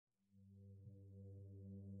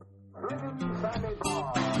Williams, Sammy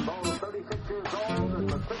Baugh, though 36 years old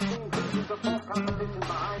and with 15 seasons of full competition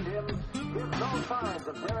behind him, gives no signs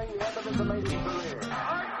of nearing the end of his amazing career.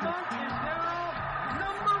 Art Monk is now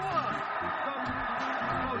number one,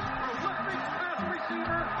 the most prolific pass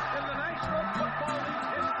receiver in the National Football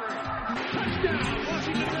League history. Touchdown,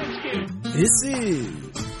 Washington Redskins. This is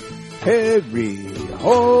Harry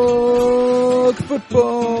Hog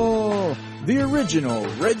Football, the original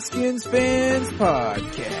Redskins fans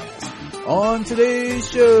podcast. On today's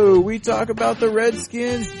show, we talk about the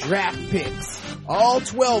Redskins draft picks, all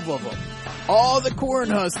 12 of them, all the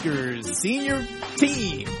Cornhuskers senior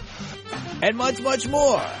team, and much, much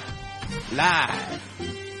more.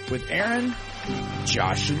 Live with Aaron,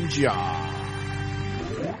 Josh, and John.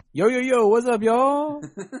 Yo, what's up, y'all?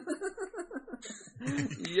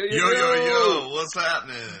 Yo, what's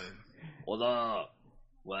happening? What's up?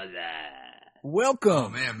 Welcome. Oh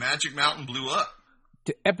man, Magic Mountain blew up.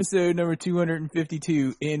 To episode number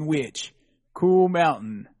 252, in which Cool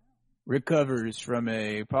Mountain recovers from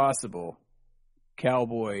a possible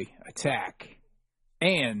cowboy attack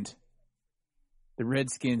and the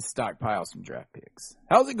Redskins stockpile some draft picks.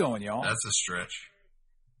 How's it going, y'all? That's a stretch.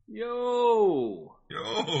 Yo,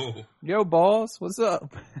 boss, what's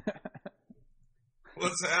up?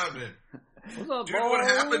 What's happening? what's up, Dude, bro? what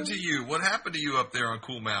happened to you? What happened to you up there on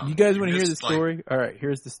Cool Mountain? You guys want to hear the story? All right,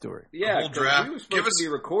 here's the story. Yeah, whole 'cause draft. we were supposed to be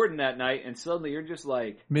recording that night, and suddenly you're just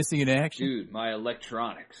like, Missing in action? dude, my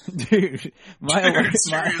electronics. Dude, Dude, my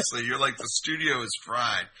seriously, you're like, the studio is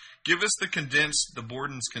fried. Give us the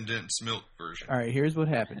Borden's condensed milk version. All right, here's what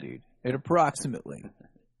happened, dude. At approximately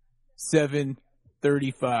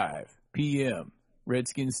 7:35 p.m.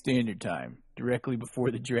 Redskins Standard Time, directly before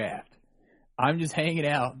the draft, I'm just hanging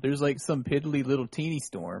out. There's like some piddly little teeny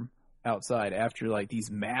storm outside after like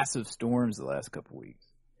these massive storms the last couple weeks.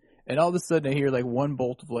 And all of a sudden I hear like one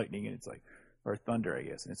bolt of lightning and it's like, or thunder, I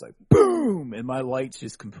guess. And it's like, boom! And my lights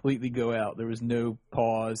just completely go out. There was no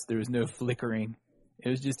pause. There was no flickering. It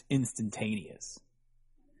was just instantaneous.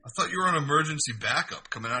 I thought you were on emergency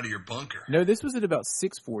backup coming out of your bunker. No, this was at about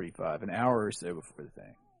 6:45, an hour or so before the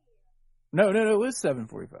thing. No, it was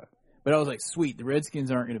 7:45. But I was like, sweet, the Redskins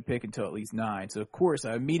aren't going to pick until at least 9. So, of course,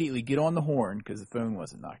 I immediately get on the horn because the phone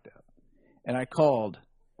wasn't knocked out. And I called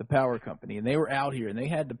the power company, and they were out here, and they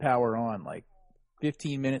had the power on like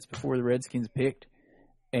 15 minutes before the Redskins picked.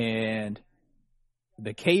 And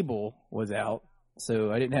the cable was out,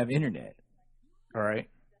 so I didn't have internet. All right.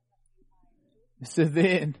 So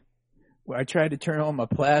then I tried to turn on my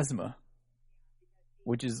plasma,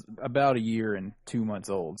 which is about a year and 2 months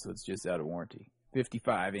old, so it's just out of warranty.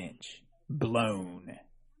 55-inch. Blown.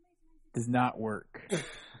 Does not work.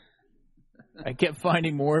 I kept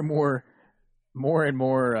finding more and more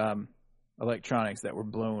electronics that were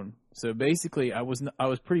blown. So basically, I was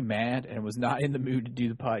pretty mad and was not in the mood to do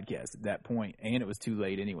the podcast at that point, and it was too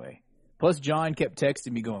late anyway. Plus, John kept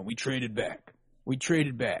texting me going, we traded back.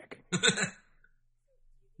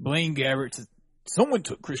 Blaine Gabbert says, someone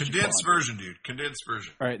took Christian Condensed Ponder. version, dude. Condensed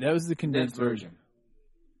version. All right, that was the condensed version.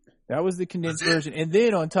 That was the condensed version. And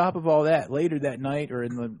then on top of all that, later that night or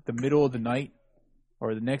in the middle of the night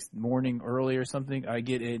or the next morning early or something, I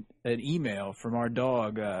get an email from our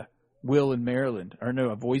dog, Will in Maryland. Or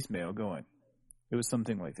no, a voicemail going. It was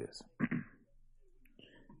something like this.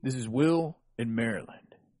 This is Will in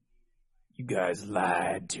Maryland. You guys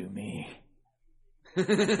lied to me.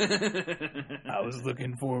 I was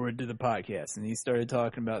looking forward to the podcast, and he started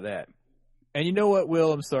talking about that. And you know what,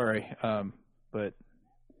 Will? I'm sorry, but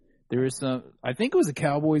there was some. I think it was a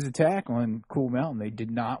Cowboys attack on Cool Mountain. They did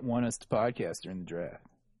not want us to podcast during the draft.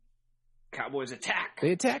 Cowboys attack.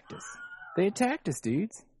 They attacked us.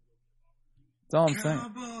 Dudes. That's all I'm saying.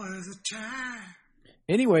 Cowboys attack.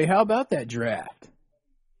 Anyway, how about that draft?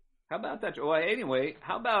 How about that? Well, anyway,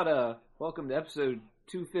 how about welcome to episode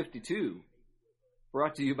 252,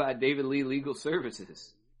 brought to you by David Lee Legal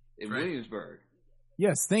Services in Williamsburg.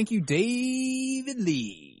 Yes, thank you, David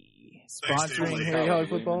Lee, sponsoring David Lee. Harry Hog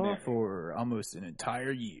Football for almost an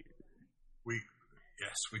entire year. We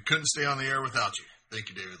couldn't stay on the air without you. Thank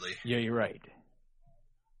you, David Lee. Yeah, you're right.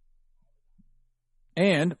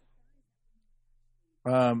 And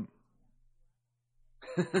And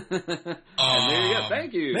there you go.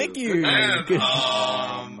 Thank you. Thank you. And, Good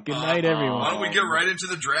night, everyone. why don't we get right into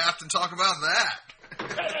the draft and talk about that?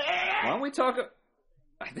 Why don't we talk?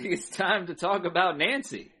 I think it's time to talk about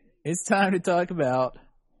Nancy. It's time to talk about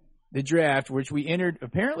the draft, which we entered.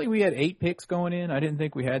 Apparently, we had 8 picks going in. I didn't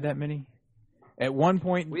think we had that many. At one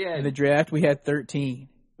point in the draft, we had 13,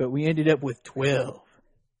 but we ended up with 12.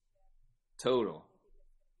 Total.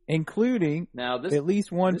 Including now at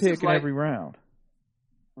least one pick in every round.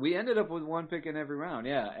 We ended up with one pick in every round,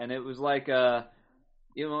 yeah. And it was like,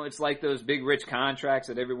 it's like those big rich contracts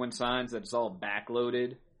that everyone signs that it's all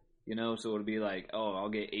backloaded, so it'll be like, oh, I'll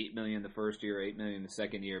get $8 million the first year, $8 million the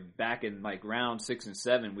second year. Back in like round 6 and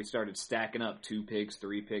 7, we started stacking up 2 picks,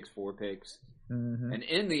 3 picks, 4 picks. Mm-hmm. And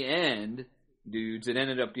in the end, dudes, it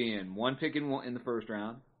ended up being 1 pick in the first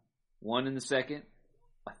round, 1 in the second,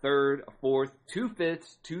 a third, a fourth, 2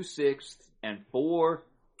 fifths, 2 sixths, and 4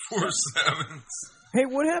 7s. Hey,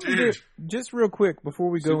 what happened to, just real quick before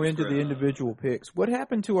we go into the individual picks, what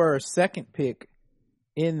happened to our second pick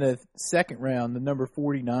in the second round, the number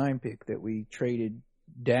 49 pick that we traded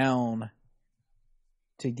down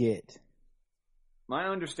to get? My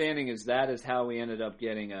understanding is that is how we ended up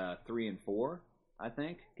getting 3 and 4, I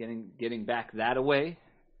think, getting back that away.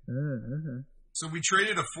 Mm-hmm. So we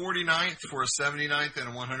traded a 49th for a 79th and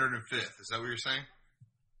a 105th. Is that what you're saying?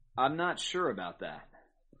 I'm not sure about that.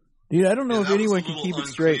 Dude, I don't know if anyone can keep it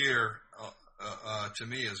straight. To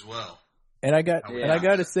me as well. And I got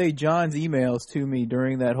to say, John's emails to me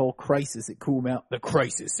during that whole crisis at Cool Mountain, the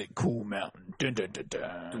crisis at Cool Mountain. Dun, dun, dun,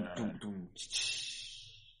 dun. Dun, dun,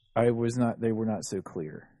 dun. They were not so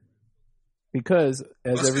clear. Because,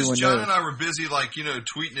 as everyone John knows, and I were busy,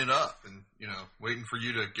 tweeting it up and, waiting for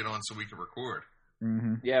you to get on so we could record.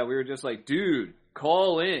 mm-hmm. Yeah, we were just like, dude,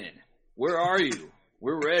 call in. Where are you?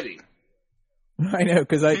 We're ready. I know,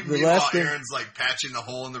 because the last thing, Aaron's patching the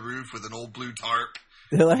hole in the roof with an old blue tarp,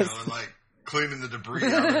 the last, and cleaning the debris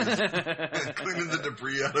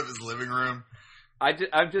out of his living room.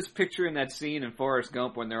 I'm just picturing that scene in Forrest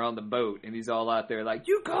Gump when they're on the boat and he's all out there like,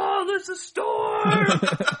 you call this a storm?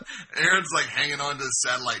 Aaron's hanging onto his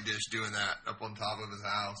satellite dish doing that up on top of his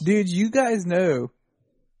house. Dude, you guys know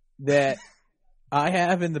that I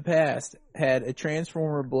have in the past had a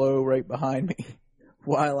transformer blow right behind me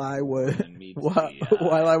while I was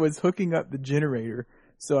hooking up the generator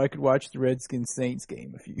so I could watch the Redskins Saints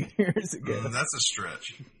game a few years ago. That's a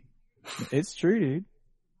stretch. It's true, dude.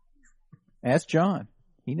 Ask John.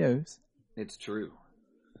 He knows. It's true.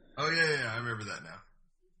 Oh, yeah, I remember that now.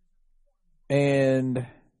 And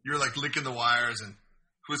you were licking the wires and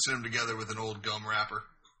twisting them together with an old gum wrapper.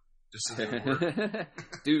 Just so they would work.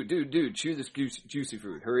 Dude, chew this juicy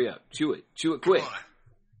fruit. Hurry up. Chew it quick. Come on.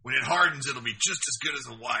 When it hardens, it'll be just as good as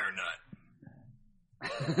a wire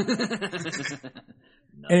nut.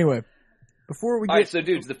 Anyway, before we get... All right, so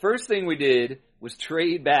dudes, the first thing we did was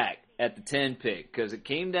trade back at the 10 pick because it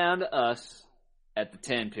came down to us at the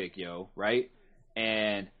 10 pick, right?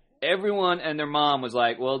 And everyone and their mom was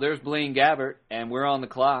like, well, there's Blaine Gabbert, and we're on the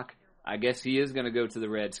clock. I guess he is going to go to the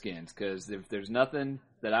Redskins because if there's nothing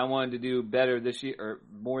that I wanted to do better this year or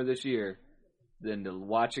more this year than to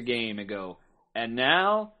watch a game and go, and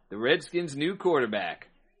now the Redskins' new quarterback,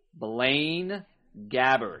 Blaine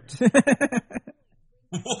Gabbert.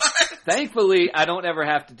 What? Thankfully, I don't ever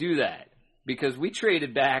have to do that because we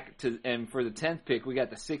traded back and for the 10th pick, we got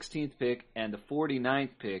the 16th pick and the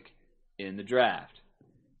 49th pick in the draft.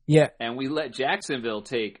 Yeah. And we let Jacksonville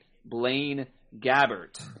take Blaine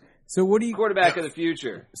Gabbert. So what do you... Quarterback of the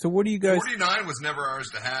future. So what do you guys... 49 was never ours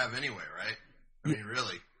to have anyway, right? I mean,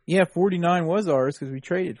 really. Yeah, 49 was ours because we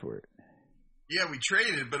traded for it. Yeah, we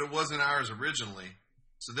traded, but it wasn't ours originally.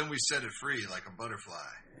 So then we set it free like a butterfly.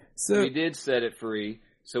 So we did set it free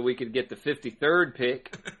so we could get the 53rd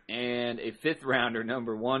pick and a 5th rounder,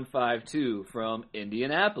 number 152 from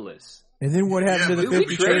Indianapolis. And then what happened to the 53rd?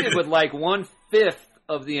 We traded with 1/5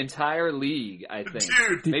 of the entire league, I think.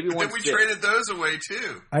 Dude, maybe then we traded those away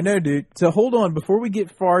too. I know, dude. So hold on. Before we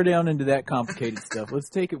get far down into that complicated stuff, let's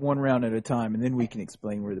take it one round at a time, and then we can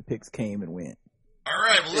explain where the picks came and went. All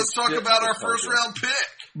right, well, let's talk about our first round pick.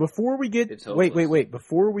 Before we get... Wait.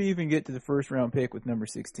 Before we even get to the first round pick with number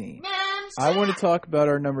 16, I want to talk about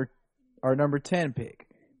our number 10 pick.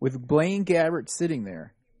 With Blaine Gabbert sitting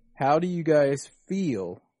there, how do you guys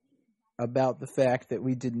feel about the fact that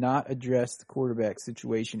we did not address the quarterback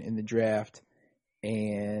situation in the draft?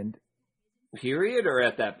 And period, or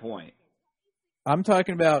at that point? I'm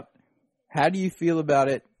talking about, how do you feel about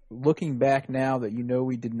it looking back now that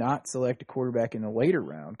we did not select a quarterback in the later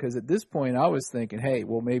round? Because at this point I was thinking, hey,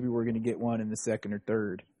 well, maybe we're going to get one in the second or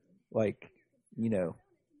third. One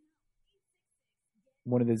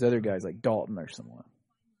of those other guys like Dalton or someone.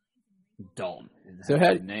 Dalton. So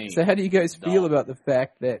how do you guys feel about the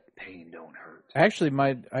fact that pain don't hurt? Actually,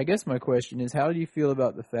 I guess my question is, how do you feel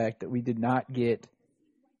about the fact that we did not get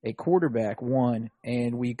a quarterback, one,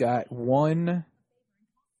 and we got one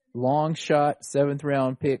long shot 7th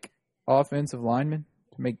round pick offensive lineman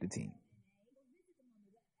to make the team?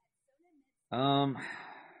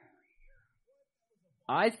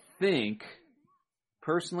 I think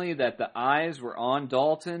personally that the eyes were on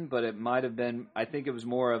Dalton, but it might have been, I think it was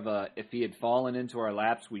more of a, if he had fallen into our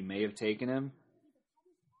laps, we may have taken him.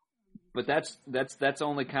 But that's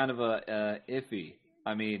only kind of a iffy.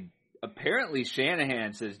 I mean, apparently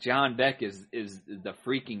Shanahan says John Beck is the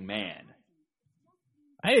freaking man.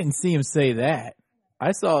 I didn't see him say that.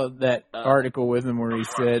 I saw that article with him where he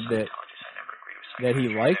said that he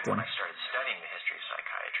liked him. When I started studying the history of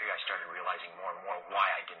psychiatry, I started realizing more and more why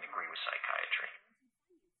I didn't agree with psychiatry.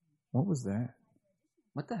 What was that?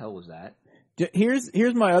 What the hell was that?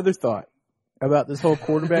 Here's my other thought about this whole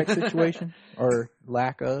quarterback situation or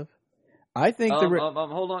lack of. I think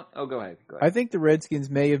hold on. Oh, go ahead. I think the Redskins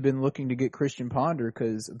may have been looking to get Christian Ponder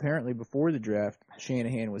because apparently before the draft,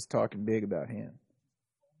 Shanahan was talking big about him.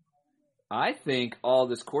 I think all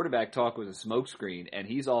this quarterback talk was a smokescreen, and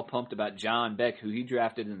he's all pumped about John Beck, who he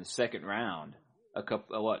drafted in the second round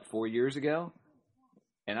 4 years ago?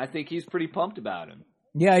 And I think he's pretty pumped about him.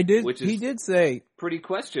 Yeah, I did. Which is he did say pretty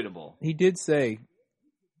questionable. He did say,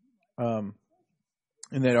 in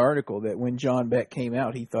that article that when John Beck came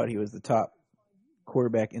out, he thought he was the top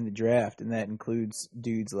quarterback in the draft, and that includes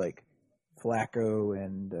dudes like Flacco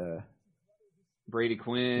and Brady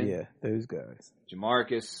Quinn. Yeah, those guys.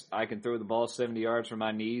 Jamarcus, I can throw the ball 70 yards from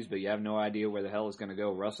my knees, but you have no idea where the hell it's going to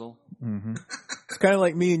go. Russell. Mm-hmm. It's kind of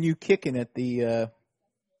like me and you kicking at the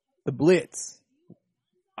blitz.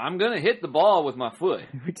 I'm going to hit the ball with my foot.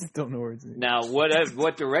 We just don't know where it's going. Now,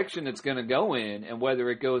 what direction it's going to go in and whether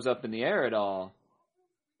it goes up in the air at all,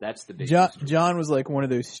 that's the big John was like one of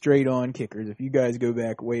those straight-on kickers. If you guys go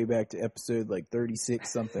way back to episode like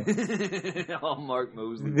 36 something. Mark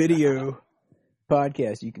Mosley. Video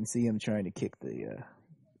podcast, you can see him trying to kick the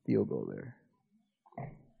field goal there.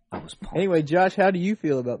 Anyway, Josh, how do you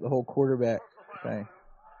feel about the whole quarterback thing?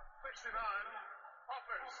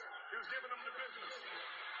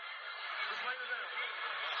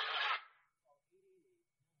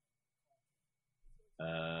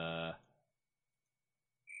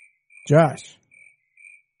 Josh.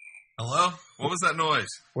 Hello? What was that noise?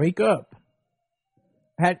 Wake up.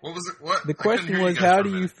 What was it? What? The question was, how do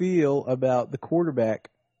you feel about the quarterback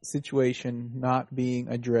situation not being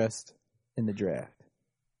addressed in the draft?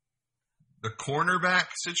 The cornerback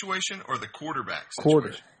situation or the quarterback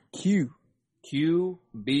situation? QB.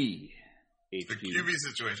 The QB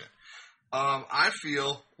situation. I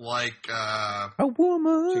feel like a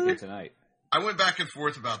woman. Chicken tonight. I went back and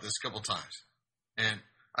forth about this a couple times, and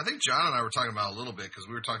I think John and I were talking about it a little bit because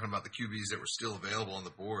we were talking about the QBs that were still available on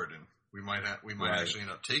the board, and we might actually end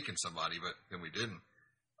up taking somebody, but then we didn't.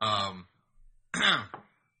 I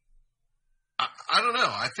don't know.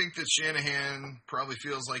 I think that Shanahan probably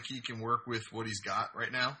feels like he can work with what he's got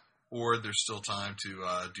right now, or there's still time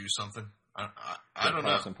to do something. I don't know.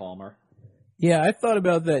 Carson Palmer. Yeah, I thought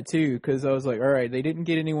about that too because I was like, all right, they didn't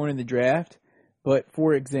get anyone in the draft, but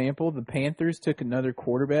for example, the Panthers took another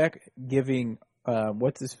quarterback, giving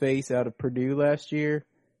what's his face out of Purdue last year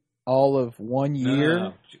all of 1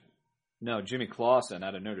 year. No, Jimmy Clausen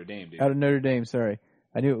out of Notre Dame, dude. Out of Notre Dame, sorry.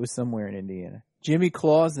 I knew it was somewhere in Indiana. Jimmy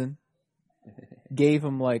Clausen gave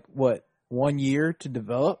him 1 year to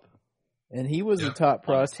develop, and he was a top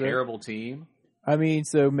prospect. Terrible team. I mean,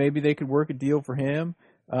 so maybe they could work a deal for him.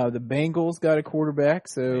 The Bengals got a quarterback,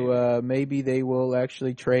 so maybe they will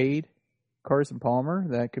actually trade Carson Palmer.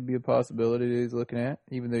 That could be a possibility that he's looking at,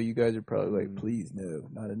 even though you guys are probably like, please, no,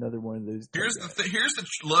 not another one of those. Here's the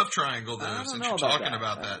love triangle, though, since you're talking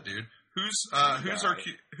about that, dude. Who's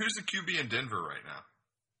the QB in Denver right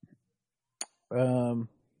now?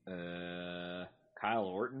 Kyle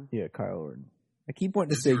Orton. Yeah, Kyle Orton. I keep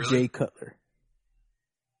wanting to say really? Jay Cutler.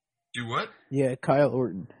 Do what? Yeah, Kyle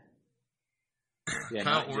Orton. Yeah,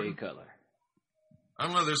 Kyle not Orton? Jay Cutler. I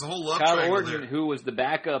don't know. There's a whole love Kyle triangle Orton, there. who was the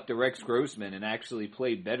backup to Rex Grossman and actually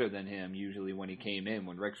played better than him usually when he came in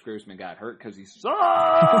when Rex Grossman got hurt because he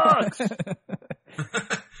sucks.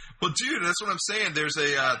 Well, dude, that's what I'm saying. There's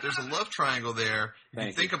a love triangle there. If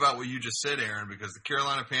you think about what you just said, Aaron, because the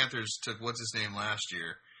Carolina Panthers took what's his name last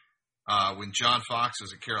year when John Fox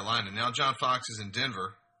was at Carolina. Now John Fox is in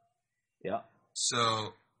Denver. Yeah.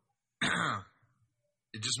 So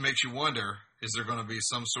it just makes you wonder: is there going to be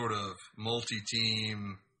some sort of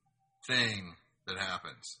multi-team thing that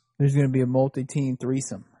happens? There's going to be a multi-team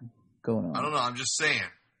threesome going on. I don't know. I'm just saying.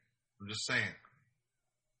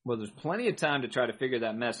 Well, there's plenty of time to try to figure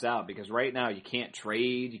that mess out because right now you can't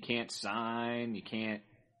trade, you can't sign, you can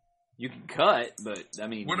cut, but I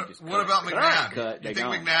mean, what about McNabb? You think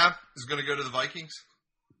McNabb is going to go to the Vikings?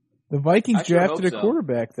 The Vikings drafted a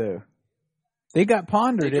quarterback, though. They got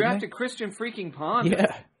Ponder, didn't they? Drafted Christian freaking Ponder.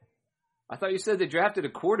 Yeah. I thought you said they drafted a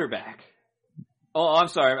quarterback. Oh, I'm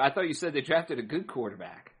sorry. I thought you said they drafted a good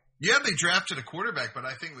quarterback. Yeah, they drafted a quarterback, but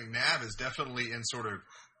I think McNabb is definitely in sort of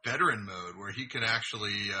veteran mode where he can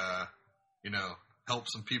actually, help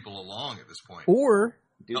some people along at this point. Or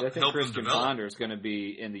Dude, I think help them Christian develop. Ponder is going to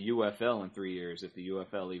be in the UFL in 3 years if the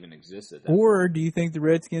UFL even exists at that Or do you think the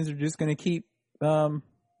Redskins are just going to keep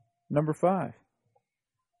number 5?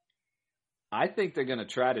 I think they're going to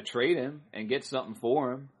try to trade him and get something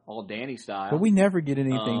for him, all Danny style. But we never get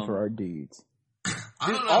anything for our dudes. I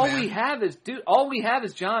Dude, don't know, all man. we have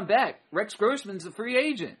is John Beck. Rex Grossman's a free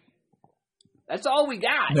agent. That's all we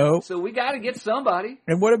got. No. So we got to get somebody.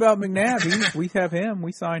 And what about McNabb? We have him.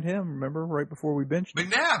 We signed him, remember, right before we benched him.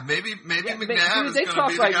 McNabb. Maybe Yeah, McNabb dude, is they going to talk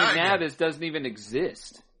be the like guy. McNabb again. doesn't even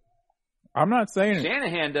exist. I'm not saying it.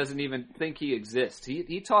 Shanahan doesn't even think he exists.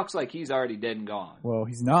 He talks like he's already dead and gone. Well,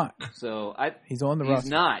 he's not. So He's on the he's roster.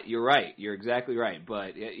 not. You're right. You're exactly right.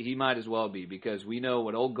 But he might as well be because we know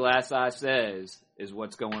what old Glass Eye says is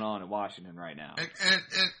what's going on in Washington right now. And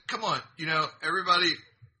come on, everybody,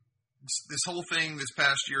 this whole thing this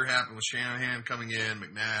past year happened with Shanahan coming in,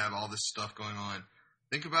 McNabb, all this stuff going on.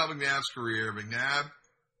 Think about McNabb's career. McNabb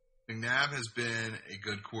has been a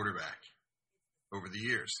good quarterback over the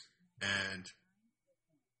years. And,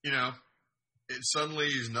 it suddenly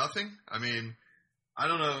is nothing. I mean, I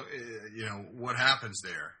don't know, what happens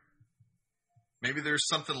there. Maybe there's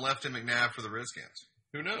something left in McNabb for the Redskins.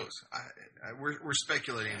 Who knows? We're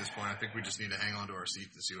speculating at this point. I think we just need to hang on to our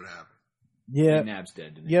seat to see what happens. Yeah. McNabb's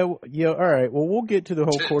dead to me. Yeah, all right. Well, we'll get to the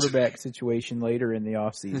whole quarterback situation later in the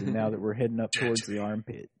offseason now that we're heading up towards the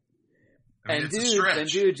armpit. I mean, And it's a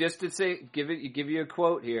stretch. dude, just to say, give you a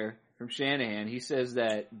quote here from Shanahan. He says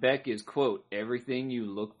that Beck is, quote, everything you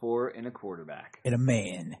look for in a quarterback. And a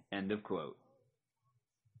man. End of quote.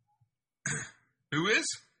 Who is?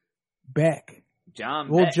 Beck. John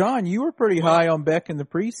Well, Beck. John, you were pretty high on Beck in the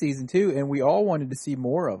preseason, too, and we all wanted to see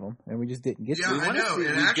more of him, and we just didn't get Yeah, to. We I know, and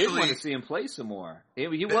did actually- want to see him play some more.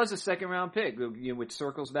 He was a second-round pick, which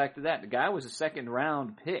circles back to that. The guy was a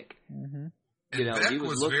second-round pick. Mm-hmm. And Beck He was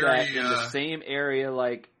was looked very, at in the same area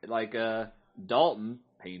like Dalton,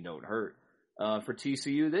 pain don't hurt, for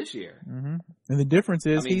TCU this year. Mm-hmm. And the difference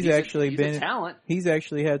is I mean, he's a talent, he's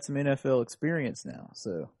actually had some NFL experience now,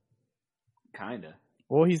 so. kinda.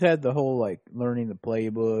 Well, he's had the whole, learning the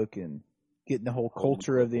playbook and getting the whole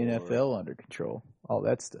culture of the NFL under control. All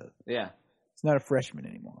that stuff. Yeah. He's not a freshman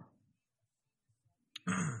anymore.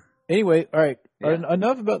 Anyway, all right. Yeah.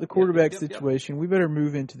 Enough about the quarterback Yep. situation. We better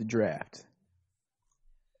move into the draft.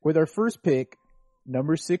 With our first pick,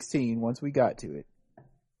 number 16, once we got to it.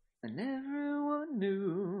 And everyone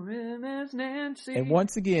knew him as Nancy. And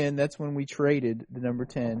once again, that's when we traded the number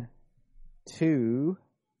 10 to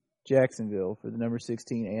Jacksonville for the number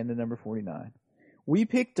 16 and the number 49. We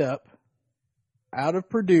picked up out of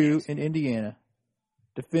Purdue in Indiana,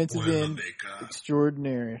 defensive end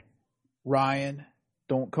extraordinary, Ryan,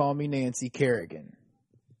 don't call me Nancy, Kerrigan.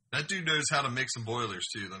 That dude knows how to mix some boilers,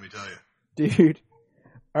 too, let me tell you. Dude.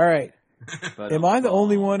 All right. Am I the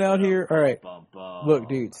only one out here? All right. Look,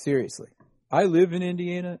 dude, seriously. I live in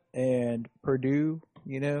Indiana, and Purdue,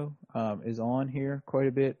 is on here quite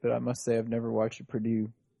a bit, but I must say I've never watched a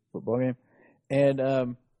Purdue football game. And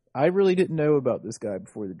I really didn't know about this guy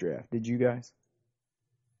before the draft. Did you guys?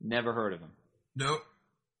 Never heard of him. Nope.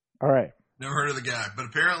 All right. Never heard of the guy. But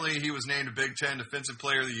apparently he was named a Big Ten Defensive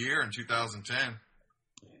Player of the Year in 2010.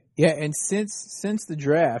 Yeah, and since the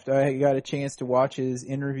draft, I got a chance to watch his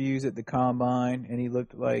interviews at the Combine, and he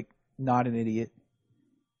looked like not an idiot.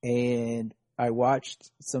 And I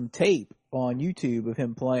watched some tape on YouTube of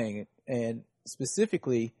him playing it, and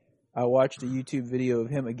specifically, I watched a YouTube video of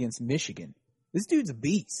him against Michigan. This dude's a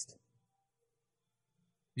beast.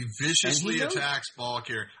 He viciously attacks ball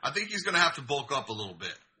carrier. I think he's going to have to bulk up a little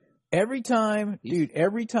bit. Every time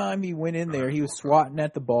he went in there, he was swatting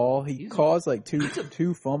at the ball. He caused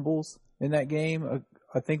two fumbles in that game.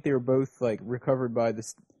 I think they were both recovered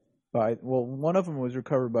one of them was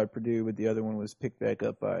recovered by Purdue, but the other one was picked back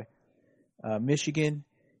up by Michigan.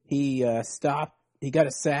 He got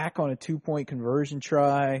a sack on a 2-point conversion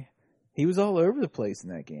try. He was all over the place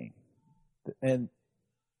in that game. And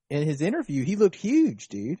in his interview, he looked huge,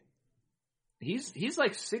 dude. He's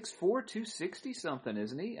like 6'4", 260 something,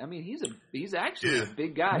 isn't he? I mean, he's actually a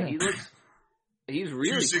big guy. Yeah. He's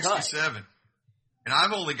really 267. cut. And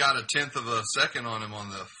I've only got a tenth of a second on him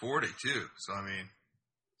on the 40 too. So I mean,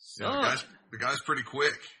 the guy's pretty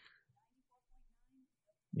quick.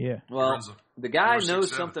 Yeah. Well, the guy 4'6", knows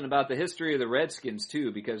 7". something about the history of the Redskins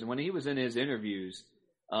too, because when he was in his interviews,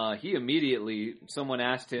 he immediately someone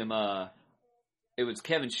asked him, it was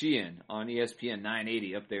Kevin Sheehan on ESPN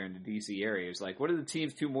 980 up there in the D.C. area. He was like, what are the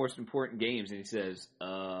team's two most important games? And he says,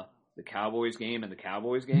 the Cowboys game and the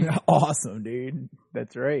Cowboys game. Awesome, dude.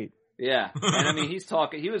 That's right. Yeah. And I mean,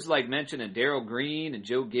 he was like mentioning Darryl Green and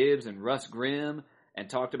Joe Gibbs and Russ Grimm, and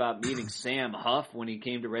talked about meeting Sam Huff when he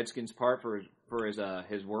came to Redskins Park for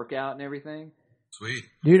his workout and everything. Sweet.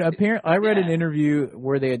 Dude, I read an interview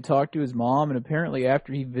where they had talked to his mom, and apparently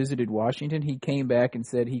after he visited Washington, he came back and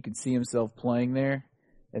said he could see himself playing there,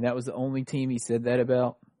 and that was the only team he said that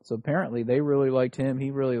about. So apparently they really liked him.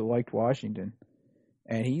 He really liked Washington,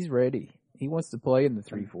 and he's ready. He wants to play in the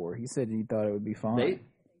 3-4. He said he thought it would be fine.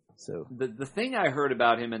 So the thing I heard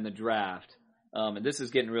about him in the draft, and this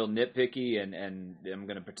is getting real nitpicky, and I'm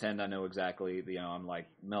going to pretend I know exactly, I'm like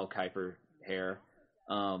Mel Kiper hair.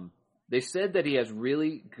 They said that he has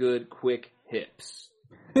really good, quick hips,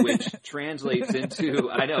 which translates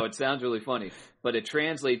into, I know, it sounds really funny, but it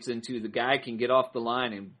translates into the guy can get off the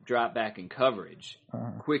line and drop back in coverage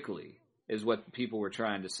quickly, is what people were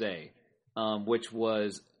trying to say, which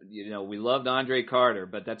was, we loved Andre Carter,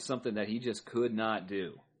 but that's something that he just could not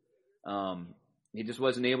do. He just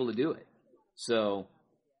wasn't able to do it. So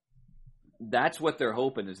that's what they're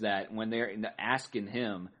hoping, is that when they're asking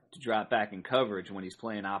him to drop back in coverage when he's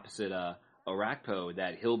playing opposite Orakpo,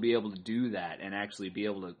 that he'll be able to do that and actually be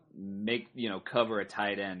able to make, cover a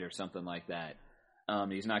tight end or something like that.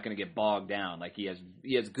 He's not going to get bogged down. Like he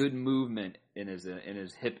has good movement in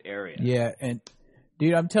his hip area. Yeah, and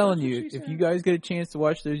dude, I'm telling you, if you guys get a chance to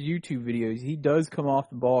watch those YouTube videos, he does come off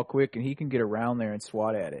the ball quick and he can get around there and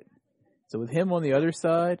swat at it. So with him on the other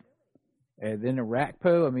side, and then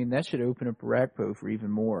Orakpo, I mean, that should open up Orakpo for even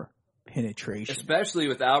more penetration. Especially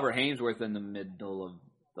with Albert Hainsworth in the middle of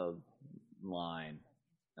the line.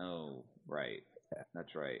 Oh, right.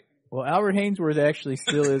 That's right. Well, Albert Hainsworth actually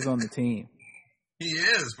still is on the team. He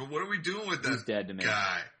is, but what are we doing with that He's dead to me.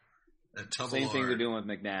 guy? That Same thing they're doing with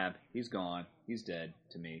McNabb. He's gone. He's dead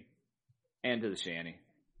to me. And to the Shanny.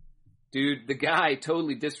 Dude, the guy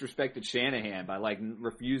totally disrespected Shanahan by,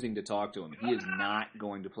 refusing to talk to him. He is not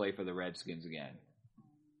going to play for the Redskins again.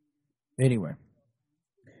 Anyway.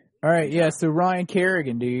 All right, yeah, so Ryan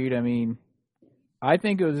Kerrigan, dude, I mean, I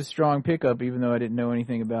think it was a strong pickup, even though I didn't know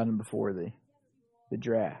anything about him before the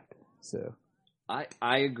draft. So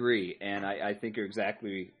I agree, and I think you're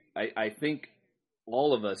exactly – I think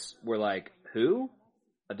all of us were like, who?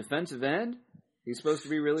 A defensive end? He's supposed to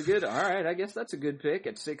be really good. All right, I guess that's a good pick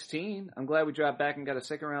at 16. I'm glad we dropped back and got a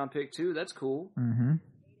second-round pick, too. That's cool. Mm-hmm.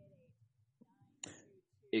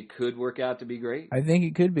 It could work out to be great. I think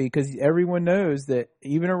it could be, because everyone knows that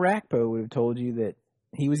even Orakpo would have told you that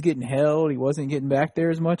he was getting held, he wasn't getting back there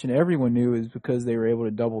as much, and everyone knew it was because they were able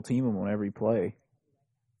to double-team him on every play.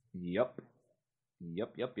 Yep.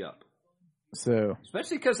 So,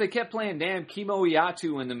 especially because they kept playing damn Kimo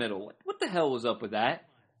Iatu in the middle. What the hell was up with that?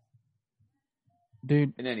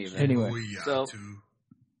 Dude, in any event. Anyway.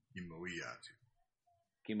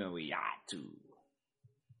 Kimo Iatu.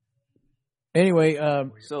 Anyway,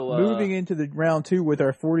 so moving into the round 2 with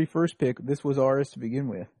our 41st pick, this was ours to begin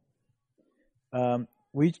with.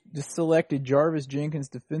 We just selected Jarvis Jenkins,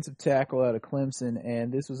 defensive tackle out of Clemson,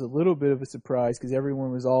 and this was a little bit of a surprise because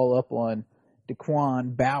everyone was all up on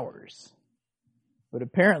Daquan Bowers. But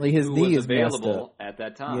apparently his knee is messed up. At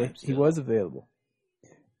that time. Yeah, he was available.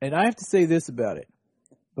 And I have to say this about it.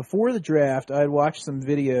 Before the draft, I had watched some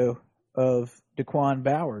video of Daquan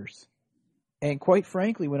Bowers. And quite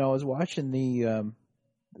frankly, when I was watching the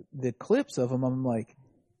clips of him, I'm like,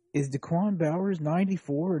 is Daquan Bowers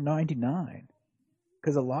 94 or 99?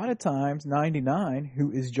 Because a lot of times, 99,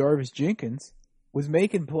 who is Jarvis Jenkins, was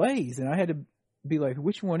making plays. And I had to be like,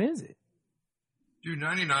 which one is it? Dude,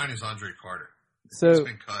 99 is Andre Carter. So, he's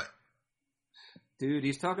been cut. Dude,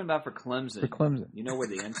 he's talking about for Clemson. For Clemson. You know where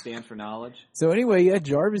the N stands for knowledge? So anyway, yeah,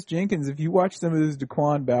 Jarvis Jenkins, if you watch some of those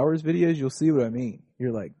Daquan Bowers videos, you'll see what I mean.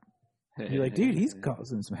 You're like, dude, he's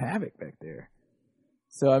causing some havoc back there.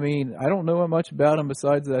 So, I mean, I don't know much about him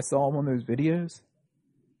besides that I saw him on those videos.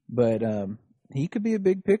 But he could be a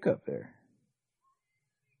big pickup there.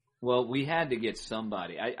 Well, we had to get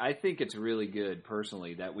somebody. I think it's really good,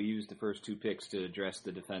 personally, that we used the first 2 picks to address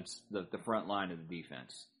the defense, the front line of the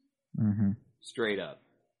defense. Mm-hmm. Straight up.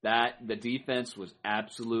 The defense was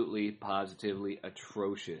absolutely, positively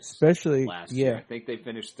atrocious. Especially last year. I think they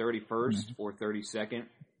finished 31st or 32nd,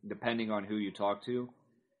 depending on who you talk to.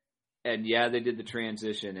 And yeah, they did the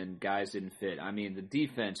transition and guys didn't fit. I mean, the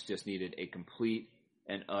defense just needed a complete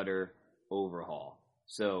and utter overhaul.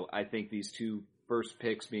 So I think these 2 first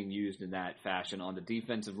picks being used in that fashion on the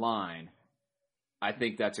defensive line, I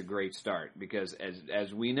think that's a great start because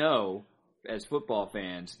as we know, as football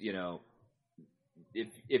fans,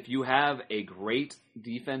 if you have a great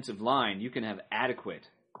defensive line, you can have adequate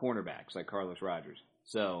cornerbacks like Carlos Rogers.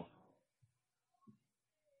 So,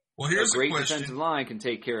 here's a great a question. defensive line can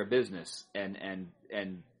take care of business and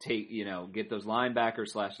take, get those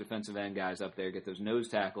linebackers / defensive end guys up there, get those nose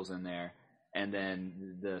tackles in there, and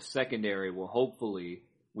then the secondary will hopefully,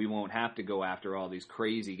 we won't have to go after all these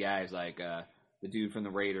crazy guys like the dude from the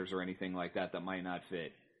Raiders or anything like that might not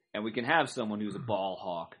fit. And we can have someone who's a ball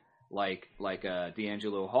hawk like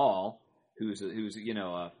D'Angelo Hall, who's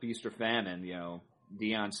a feast or famine,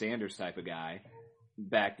 Deion Sanders type of guy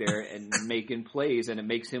back there and making plays, and it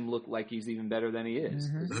makes him look like he's even better than he is.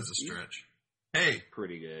 That's a stretch. Hey,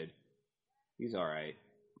 pretty good. He's all right,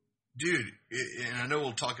 dude. And I know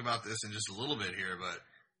we'll talk about this in just a little bit here, but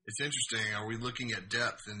it's interesting. Are we looking at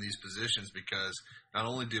depth in these positions? Because not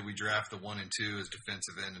only did we draft the 1 and 2 as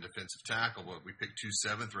defensive end and defensive tackle, but we picked 2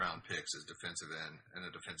 7th-round picks as defensive end and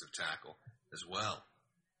a defensive tackle as well.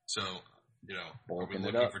 So, are we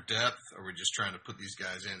looking for depth? Or are we just trying to put these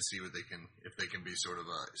guys in, see what if they can be sort of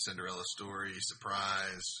a Cinderella story,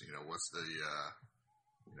 surprise? What's the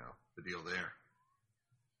deal there?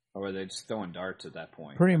 or are they just throwing darts at that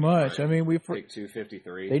point? Pretty much. Right. I mean, Pick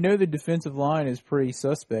 253. They know the defensive line is pretty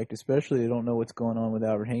suspect, especially they don't know what's going on with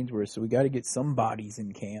Albert Hainsworth, so we got to get some bodies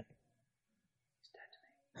in camp.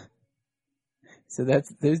 So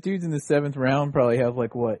those dudes in the 7th round probably have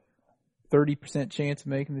 30% chance of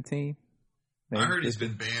making the team. Maybe I heard he's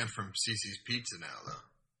been banned from CC's Pizza now, though.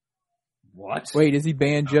 What? Wait, is he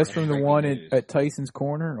banned just from the one at Tyson's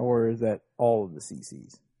Corner, or is that all of the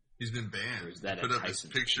CC's? He's been banned. Or is that he put up his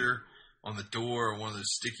Tyson's picture on the door, one of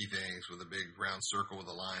those sticky things with a big round circle with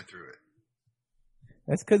a line through it.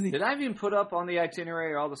 That's because Did I even put up on the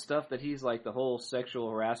itinerary all the stuff that he's the whole sexual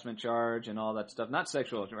harassment charge and all that stuff? Not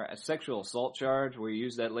sexual assault charge where you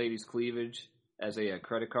use that lady's cleavage as a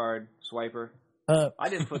credit card swiper. I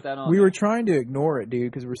didn't put that on. We were trying to ignore it,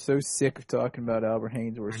 dude, because we're so sick of talking about Albert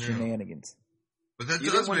Hainsworth's shenanigans. But that you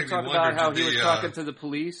does didn't want make to talk me about wonder, how he was talking to the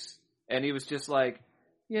police, and he was just like,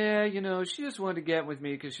 yeah, she just wanted to get with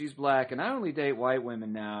me because she's black, and I only date white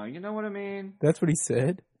women now. You know what I mean? That's what he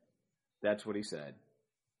said? That's what he said.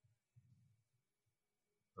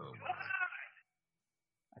 Oh.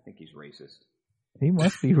 I think he's racist. He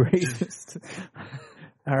must be racist.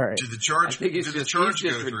 All right. Did the charge? I think did the charge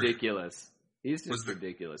he's go just through? ridiculous. He's just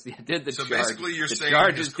ridiculous. Yeah, did the So charge? basically, you're the saying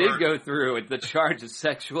charges his card, did go through. The charge is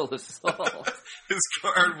sexual assault. his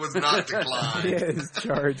card was not declined. Yeah, his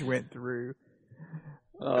charge went through.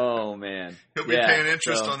 Oh man, He'll be paying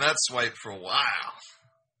interest on that swipe for a while.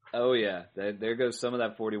 Oh yeah, there goes some of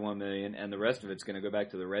that $41 million, and the rest of it's going to go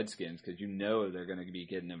back to the Redskins because they're going to be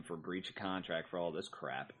getting him for breach of contract for all this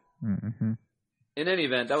crap. Mm-hmm. In any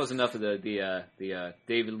event, that was enough of the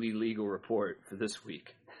David Lee legal report for this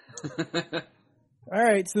week. All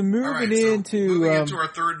right, so moving into our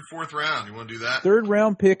 3rd and 4th round. You want to do that? 3rd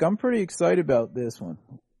round pick. I'm pretty excited about this one.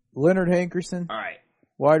 Leonard Hankerson. All right.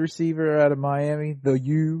 Wide receiver out of Miami. The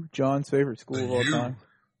U, John's favorite school of all time.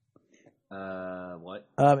 What?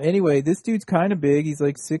 Anyway, this dude's kind of big. He's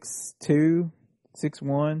 6'2", 6'1".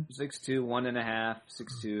 6'2", 1.5",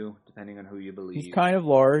 6'2", depending on who you believe. He's kind of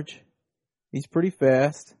large. He's pretty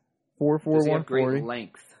fast. 4'4", 140. Does he have great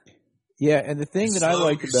length? Yeah, and the thing that I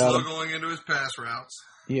liked about him, going into his pass routes.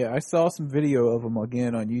 Yeah, I saw some video of him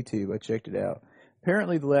again on YouTube. I checked it out.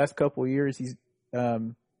 Apparently, the last couple of years, he's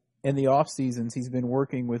in the off seasons, he's been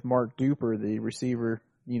working with Mark Duper, the receiver,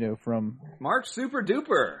 from Mark Super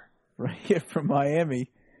Duper, from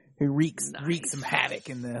Miami, who wreaks some havoc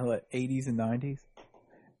in the 80s and 90s.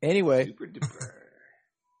 Anyway, Super Duper.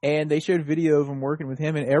 And they showed video of him working with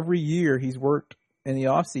him, and every year he's worked in the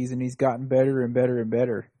off season, he's gotten better and better and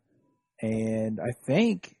better. And I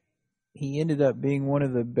think he ended up being one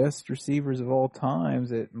of the best receivers of all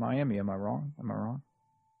times at Miami. Am I wrong?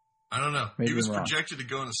 I don't know. Maybe he was I'm wrong. projected to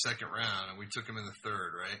go in the 2nd round, and we took him in the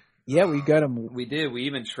 3rd, right? Yeah, we got him. We did. We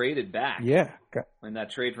even traded back. Yeah. In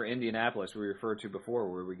that trade for Indianapolis we referred to before,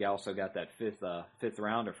 where we also got that fifth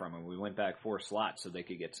rounder from him. We went back 4 slots so they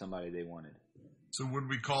could get somebody they wanted. So would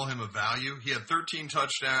we call him a value? He had 13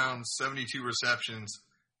 touchdowns, 72 receptions,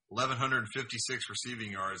 1,156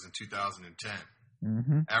 receiving yards in 2010.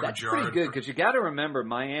 Mm-hmm. That's pretty good because you got to remember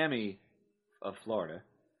Miami of Florida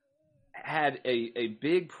had a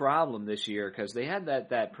big problem this year because they had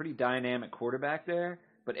that pretty dynamic quarterback there,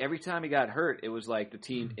 but every time he got hurt, it was like the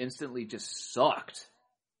team instantly just sucked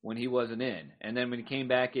when he wasn't in. And then when he came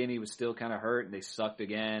back in, he was still kind of hurt, and they sucked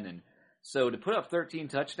again. And so to put up 13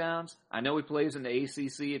 touchdowns, I know he plays in the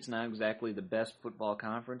ACC. It's not exactly the best football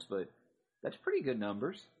conference, but that's pretty good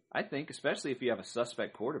numbers, I think, especially if you have a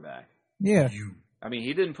suspect quarterback. Yeah. I mean,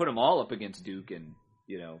 he didn't put them all up against Duke and,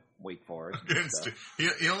 Wake Forest.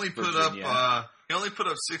 He only put up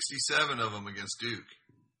 67 of them against Duke.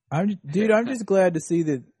 I'm just glad to see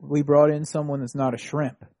that we brought in someone that's not a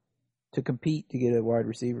shrimp to compete to get a wide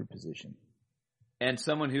receiver position. And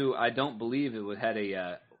someone who I don't believe it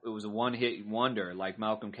was a one-hit wonder like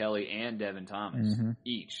Malcolm Kelly and Devin Thomas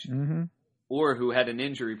each. Mm-hmm. Or who had an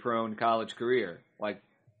injury-prone college career like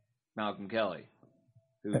Malcolm Kelly,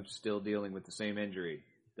 who's still dealing with the same injury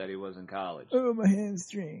that he was in college. Oh, my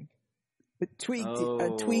hamstring. I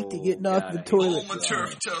tweaked it getting off the toilet. Oh, my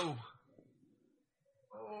turf toe.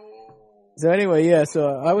 So anyway, yeah, so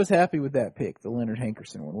I was happy with that pick, the Leonard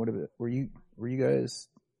Hankerson one. What about, were you guys?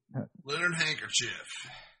 Leonard Handkerchief.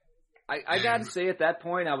 I got to say, at that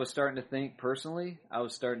point, I was starting to think, personally, well,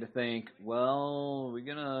 are we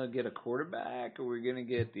going to get a quarterback? Or are we going to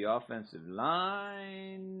get the offensive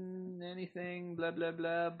line? Anything, blah, blah,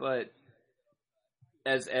 blah. But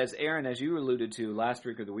as Aaron, as you alluded to last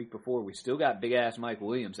week or the week before, we still got big-ass Mike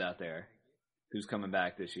Williams out there who's coming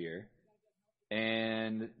back this year.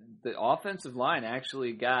 And the offensive line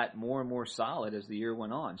actually got more and more solid as the year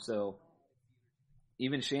went on. So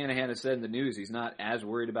even Shanahan has said in the news he's not as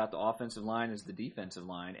worried about the offensive line as the defensive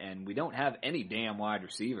line. And we don't have any damn wide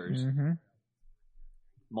receivers. Mm-hmm.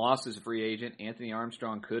 Moss is a free agent. Anthony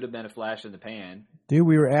Armstrong could have been a flash in the pan. Dude,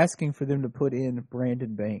 we were asking for them to put in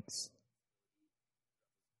Brandon Banks.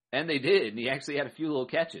 And they did. And he actually had a few little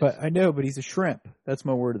catches. But I know, but he's a shrimp. That's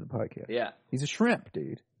my word of the podcast. Yeah. He's a shrimp,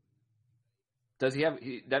 dude. Does he have?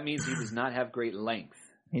 That means he does not have great length.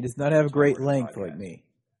 He does not have great length like me.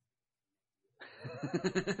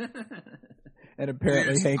 And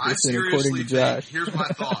apparently Hankerson, according to Josh. Here's my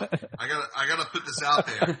thought. I gotta put this out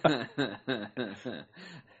there.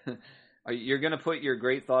 You're gonna put your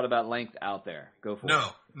great thought about length out there. Go for it.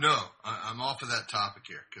 No. I'm off of that topic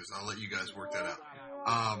here because I'll let you guys work that out.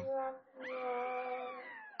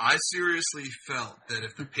 I seriously felt that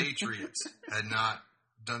if the Patriots had not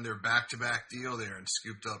done their back-to-back deal there and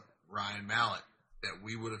scooped up Ryan Mallett, that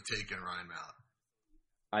we would have taken Ryan Mallett.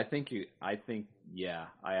 I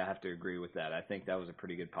have to agree with that. I think that was a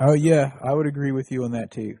pretty good possibility. Oh, yeah, I would agree with you on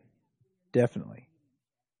that, too. Definitely.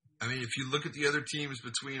 I mean, if you look at the other teams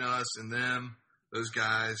between us and them, those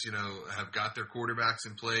guys, have got their quarterbacks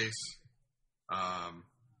in place. I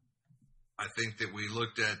think that we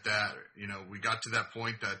looked at that, we got to that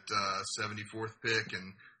point, that 74th pick,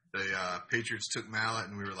 and the Patriots took Mallett,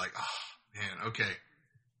 and we were like, oh, man, okay.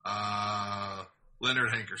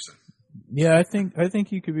 Leonard Hankerson. Yeah, I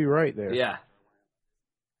think you could be right there. Yeah.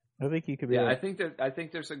 I think you could be right. I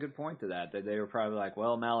think there's a good point to that they were probably like,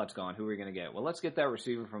 well, Mallett's gone. Who are we going to get? Well, let's get that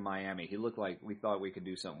receiver from Miami. He looked like we thought we could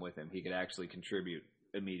do something with him. He could actually contribute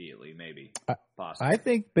immediately, maybe. Possibly. I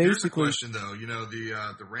think basically. Here's a question, though.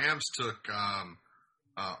 The Rams took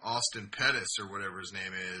Austin Pettis, or whatever his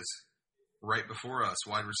name is, right before us,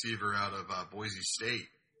 wide receiver out of Boise State.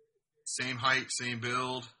 Same height, same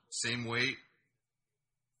build, same weight.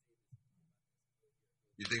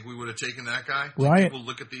 You think we would have taken that guy? Ryan, people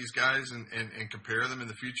look at these guys and compare them in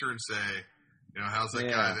the future and say, how's that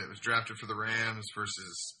guy that was drafted for the Rams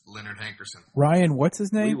versus Leonard Hankerson? Ryan, what's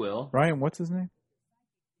his name? We will. Ryan, what's his name?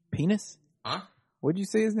 Penis? Huh? What'd you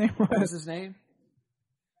say his name was? What was his name?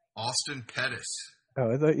 Austin Pettis.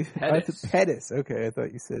 Oh, I thought you Pettis. Pettis. Okay, I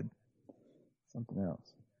thought you said something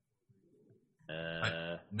else.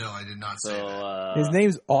 No, I did not say that. His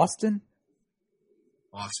name's Austin?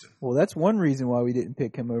 Austin. Well, that's one reason why we didn't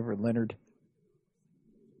pick him over Leonard.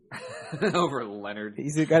 Over Leonard.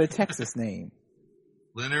 He's got a Texas name.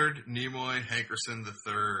 Leonard Nimoy Hankerson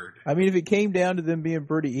III. I mean, if it came down to them being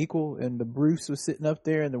pretty equal and the Bruce was sitting up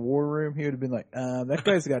there in the war room, he would have been like, that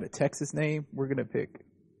guy's got a Texas name. We're going to pick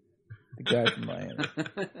the guy from Miami.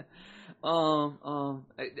 I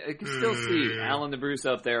can still see Alan the Bruce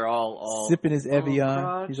up there all sipping his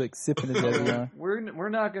Evian. He's like sipping his Evian. We're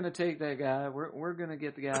not going to take that guy. We're going to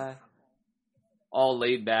get the guy all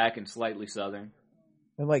laid back and slightly southern.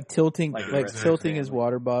 And like tilting his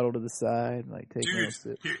water bottle to the side, like taking a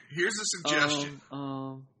sip. Here's a suggestion.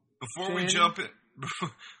 Before we jump into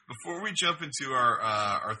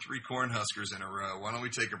our three Cornhuskers in a row, why don't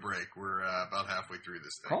we take a break? We're about halfway through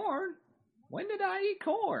this thing. Corn? When did I eat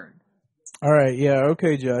corn? All right, yeah,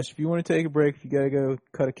 okay, Josh. If you want to take a break, you got to go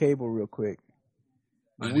cut a cable real quick.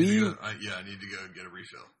 I need to go get a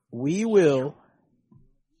refill. We will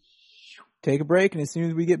take a break, and as soon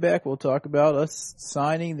as we get back, we'll talk about us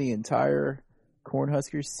signing the entire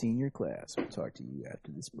Cornhuskers senior class. We'll talk to you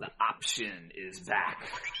after this break. The option is back.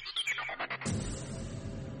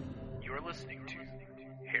 You're listening to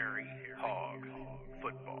Harry Hog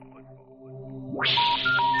Football.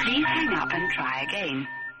 Please hang up and try again.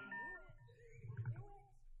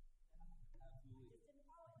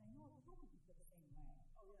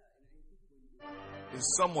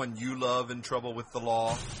 Is someone you love in trouble with the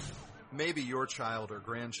law? Maybe your child or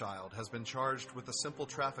grandchild has been charged with a simple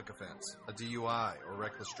traffic offense, a DUI or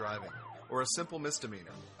reckless driving, or a simple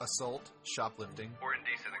misdemeanor, assault, shoplifting, or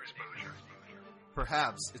indecent exposure.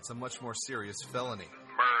 Perhaps it's a much more serious felony,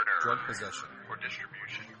 Murder. drug possession, Or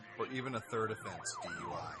distribution. or even a third offense,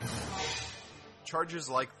 DUI. Charges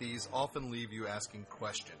like these often leave you asking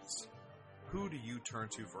questions. Who do you turn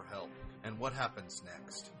to for help, and what happens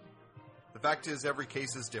next? The fact is, every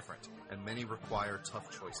case is different, and many require tough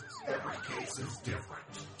choices. Every case is different.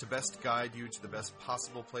 To best guide you to the best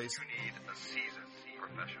possible place, You need a seasoned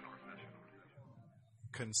professional.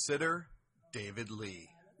 consider David Lee.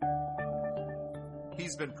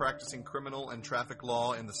 He's been practicing criminal and traffic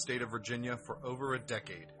law in the state of Virginia for over a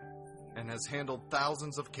decade, and has handled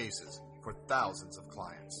thousands of cases for thousands of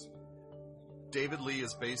clients. David Lee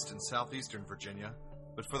is based in southeastern Virginia,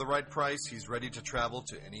 but for the right price, he's ready to travel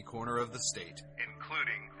to any corner of the state,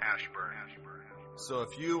 Including Ashburn. So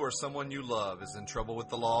if you or someone you love is in trouble with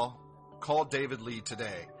the law, call David Lee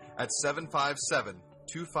today at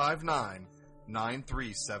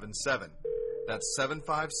 757-259-9377. That's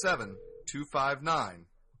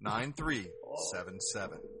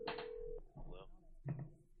 757-259-9377.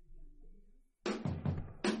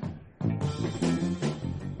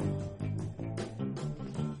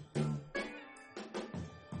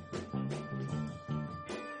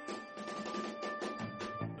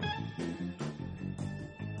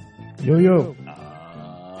 Yo, yo.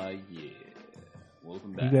 Yeah.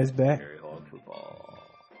 Welcome back. You guys back? Prairie Hog Football.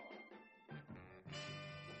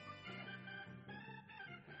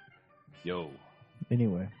 Yo.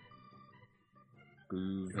 Anyway.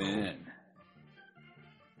 Groove in.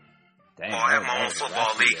 Dang, I have that my own was football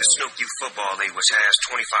raspy, league, the though. Snoop Youth Football League, which has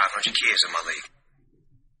 2,500 kids in my league.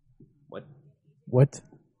 What? What?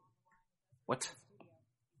 What?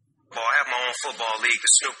 I have my own football league, the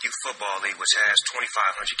Snoop Youth Football League, which has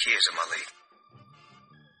 2,500 kids in my league.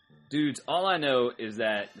 Dudes, all I know is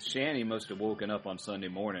that Shanny must have woken up on Sunday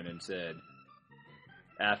morning and said,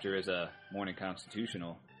 after his morning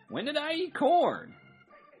constitutional, when did I eat corn?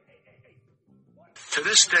 To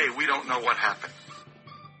this day, we don't know what happened.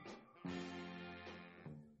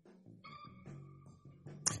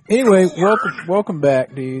 Anyway, welcome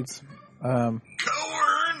back, dudes. Corn!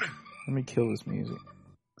 Let me kill this music.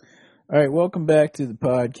 All right, welcome back to the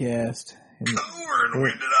podcast. Corn!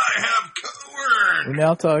 When did I have corn? We're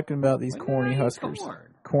now talking about these When corny did I eat huskers.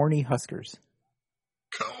 corn? Corny huskers.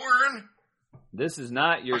 Corn? This is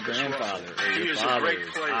not your grandfather or He your is a great father's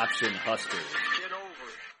player. option Husker. Get over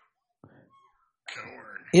it.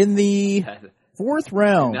 Corn. In the fourth Do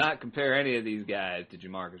round, not compare any of these guys to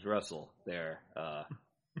Jamarcus Russell there.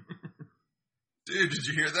 Dude, did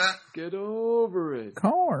you hear that? Get over it.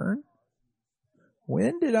 corn.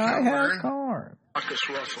 When did I have corn? Marcus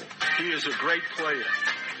Russell. He is a great player.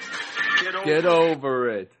 Get over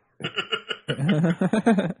it.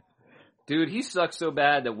 Dude, he sucks so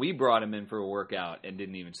bad that we brought him in for a workout and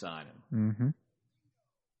didn't even sign him. Mm-hmm.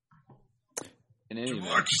 In any event,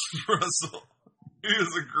 Marcus Russell. He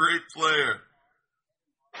is a great player.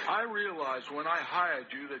 I realized when I hired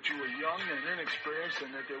you that you were young and inexperienced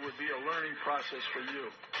and that there would be a learning process for you.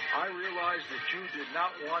 I realized that you did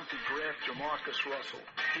not want to draft Jamarcus Russell.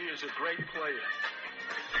 He is a great player.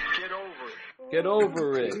 Get over it. get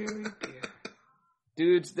over it.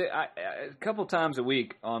 Dudes, a couple times a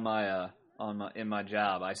week in my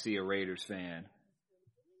job, I see a Raiders fan.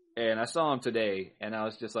 And I saw him today, and I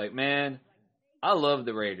was just like, man, I love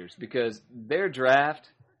the Raiders because their draft,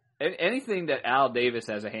 anything that Al Davis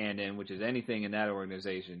has a hand in, which is anything in that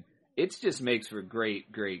organization, it just makes for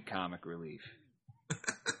great, great comic relief.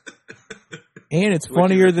 And it's Which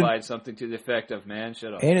funnier you than replied something to the effect of, man,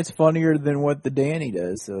 shut up. and it's funnier than what the Danny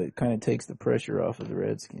does, so it kind of takes the pressure off of the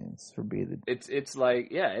Redskins for being the. It's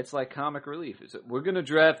like comic relief. We're gonna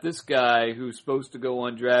draft this guy who's supposed to go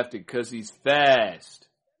undrafted because he's fast.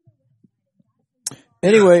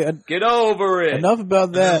 Anyway, Get over it. enough about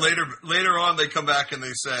And then that. later on, they come back and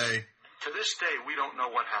they say, To this day, we don't know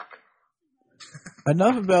what happened.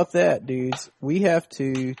 Enough about that, dudes. We have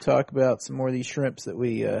to talk about some more of these shrimps that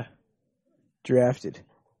we drafted.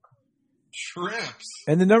 shrimps.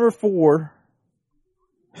 And the number 4,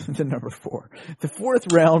 the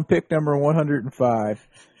fourth round pick number 105,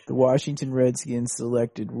 the Washington Redskins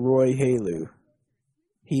selected Roy Helu,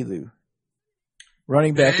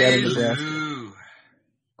 running back out of Nebraska.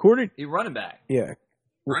 He's running back. Yeah.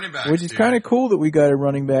 Running back. Which is kind of cool that we got a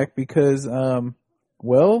running back because,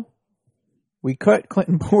 we cut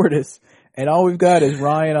Clinton Portis And all we've got is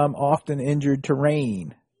Ryan, I'm often injured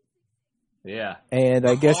terrain. Yeah. And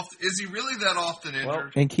I guess... Is he really that often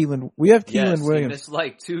injured? And Keelan... We have Keelan Yes, Williams. he missed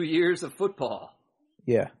like 2 years of football.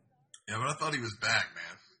 Yeah. Yeah, but I thought he was back,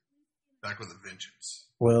 man. Back with a vengeance.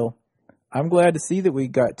 Well, I'm glad to see that we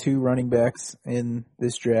got 2 running backs in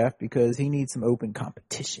this draft because he needs some open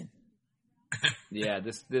competition. Yeah,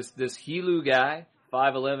 this Helu guy,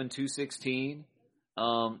 5'11", 216.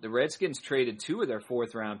 The Redskins traded 2 of their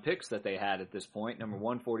 4th round picks that they had at this point, number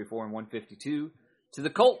 144 and 152, to the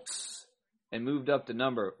Colts and moved up to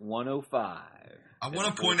number 105. I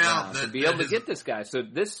want to point out that to be able to get this guy. So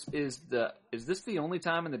is this the only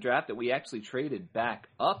time in the draft that we actually traded back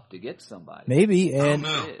up to get somebody? Maybe, and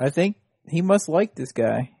I think he must like this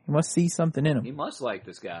guy. He must see something in him. He must like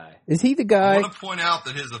this guy. Is he the guy? I want to point out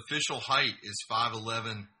that his official height is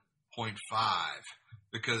 5'11.5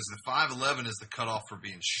 because the 5'11 is the cutoff for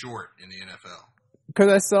being short in the NFL.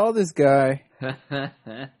 Because I saw this guy.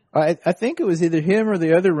 I think it was either him or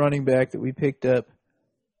the other running back that we picked up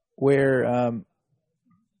where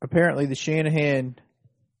apparently the Shanahan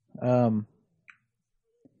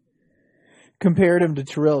compared him to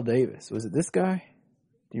Terrell Davis. Was it this guy?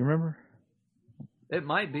 Do you remember? It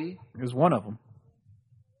might be. It was one of them.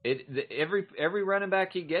 Every running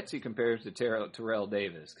back he gets, he compares to Terrell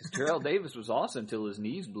Davis. Because Terrell Davis was awesome until his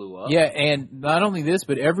knees blew up. Yeah, and not only this,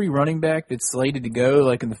 but every running back that's slated to go,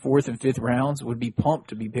 like in the 4th and 5th rounds, would be pumped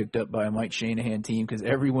to be picked up by a Mike Shanahan team because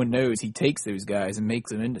everyone knows he takes those guys and makes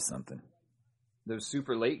them into something. Those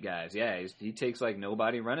super late guys, yeah. He takes like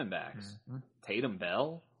nobody running backs. Mm-hmm. Tatum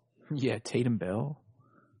Bell? Yeah, Tatum Bell.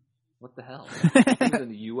 What the hell? He was in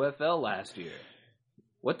the UFL last year.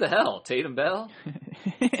 What the hell? Tatum Bell?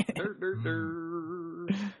 What's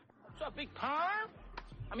up, Big Perm?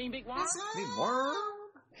 I mean, Big Worm? Big Worm?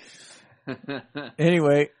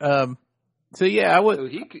 Anyway, so yeah, I would. So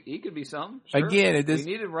he could be something. Sure. Again, at this,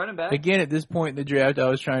 we needed running back. Again, at this point in the draft, I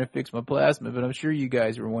was trying to fix my plasma, but I'm sure you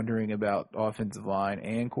guys were wondering about offensive line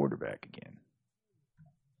and quarterback again.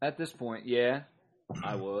 At this point, yeah,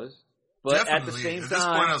 I was. But Definitely. At the same at time, this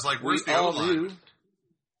point, I was like, "Where's the O-line?"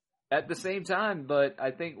 At the same time, but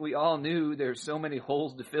I think we all knew there's so many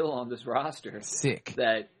holes to fill on this roster. Sick.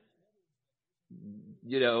 That,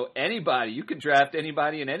 anybody, you could draft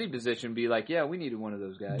anybody in any position and be like, yeah, we needed one of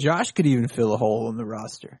those guys. Josh could even fill a hole in the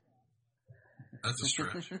roster. That's a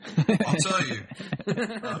stretch. I'll tell you.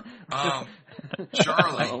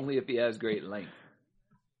 Charlie. Only if he has great length.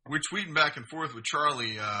 We're tweeting back and forth with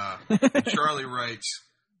Charlie. Charlie writes,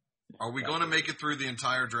 are we going to make it through the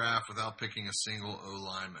entire draft without picking a single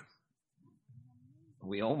O-lineman?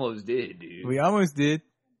 We almost did, dude. We almost did.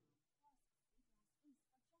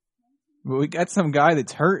 But we got some guy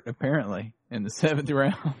that's hurt, apparently, in the 7th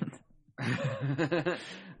round.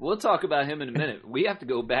 We'll talk about him in a minute. We have to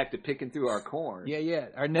go back to picking through our corn. Yeah.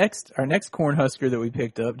 Our next Cornhusker that we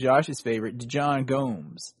picked up, Josh's favorite, DeJon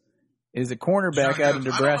Gomes, is a cornerback out of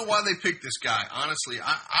Nebraska. I don't know why they picked this guy, honestly.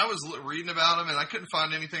 I was reading about him, and I couldn't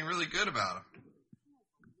find anything really good about him.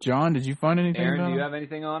 John, did you find anything Aaron, about him? do you have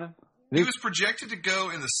anything on him? He was projected to go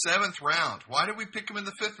in the 7th round. Why did we pick him in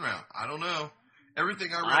the 5th round? I don't know. Everything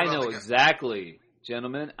I read about know exactly.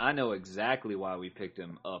 Gentlemen, I know exactly why we picked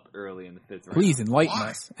him up early in the 5th round. Please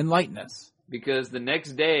enlighten us. Because the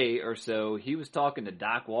next day or so, he was talking to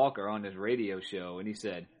Doc Walker on his radio show, and he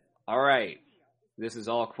said, all right, this is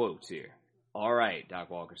all quotes here. All right, Doc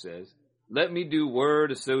Walker says, let me do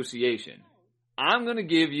word association. I'm going to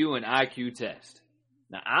give you an IQ test.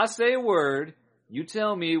 Now, I say a word, you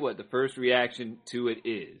tell me what the first reaction to it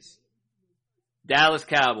is. Dallas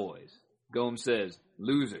Cowboys. Gomes says,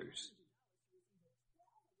 losers.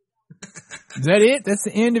 Is that it? That's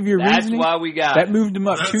the end of your reasoning? That's why we got That moved him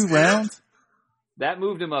up 2 rounds? That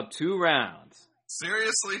moved him up 2 rounds.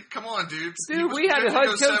 Seriously? Come on, dude. Dude, we had a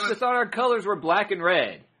HUD coach that thought our colors were black and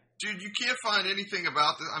red. Dude, you can't find anything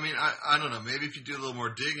about this. I mean, I don't know. Maybe if you do a little more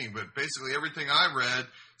digging, but basically everything I read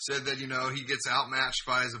said that, he gets outmatched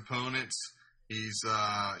by his opponents. He's,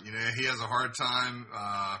 he has a hard time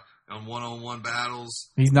on one-on-one battles.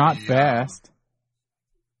 He's not fast.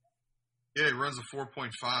 Yeah, he runs a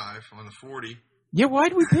 4.5 on the 40. Yeah, why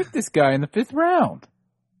did we pick this guy in the 5th round?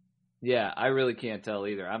 Yeah, I really can't tell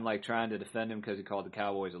either. I'm trying to defend him because he called the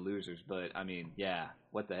Cowboys losers, but yeah,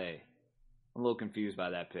 what the hey? I'm a little confused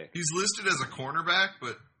by that pick. He's listed as a cornerback,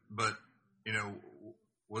 but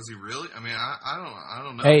was he really? I mean, I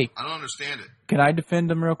don't know. Hey, I don't understand it. Can I defend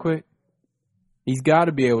him real quick? He's got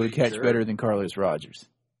to be able to catch better than Carlos Rogers.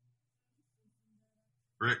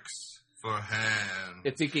 Bricks for hand.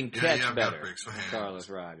 If he can catch better than Carlos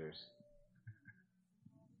Rogers.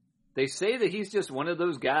 They say that he's just one of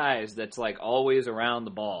those guys that's always around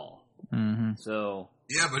the ball. Mm-hmm. So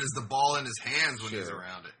yeah, but is the ball in his hands when he's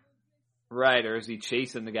around it? Right, or is he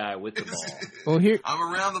chasing the guy with the ball? Well, here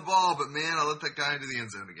I'm around the ball, but man, I let that guy into the end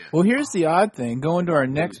zone again. Well, here's the odd thing. Going to our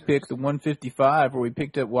next pick, the 155, where we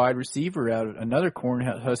picked up wide receiver out, another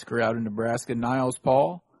Cornhusker out in Nebraska, Niles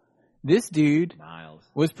Paul. This dude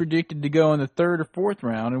was predicted to go in the 3rd or 4th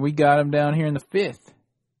round, and we got him down here in the 5th.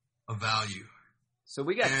 A value. So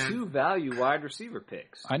we got 2 value wide receiver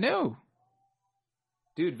picks. I know.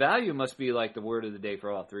 Dude, value must be like the word of the day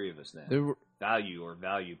for all 3 of us then. Value or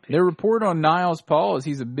value pick. Their report on Niles Paul is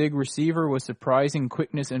he's a big receiver with surprising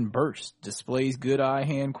quickness and burst. Displays good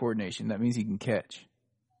eye-hand coordination. That means he can catch.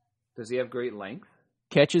 Does he have great length?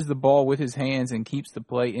 Catches the ball with his hands and keeps the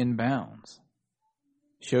play in bounds.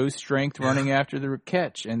 Shows strength running after the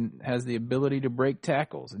catch and has the ability to break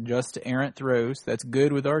tackles. Adjusts to errant throws. That's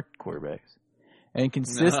good with our quarterbacks. And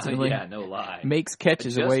consistently no lie. makes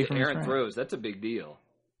catches away from errant throws. That's a big deal.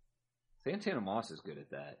 Santana Moss is good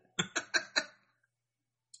at that.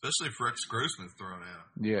 Especially if Rex Grossman's thrown out.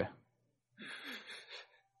 Yeah.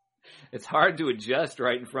 It's hard to adjust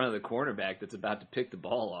right in front of the cornerback that's about to pick the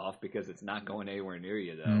ball off because it's not going anywhere near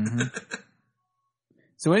you, though. Mm-hmm.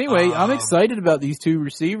 So anyway, I'm excited about these 2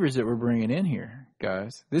 receivers that we're bringing in here,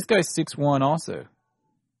 guys. This guy's 6'1" also.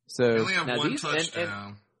 So they only have 1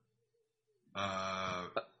 touchdown,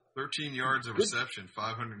 13 yards of reception,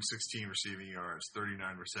 516 receiving yards,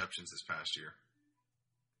 39 receptions this past year.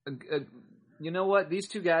 You know what? These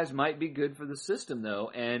 2 guys might be good for the system,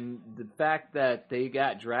 though, and the fact that they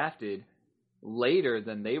got drafted later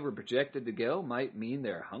than they were projected to go might mean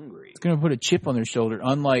they're hungry. It's going to put a chip on their shoulder,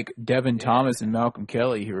 unlike Devin Thomas and Malcolm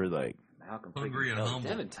Kelly, who are like, hungry and humble.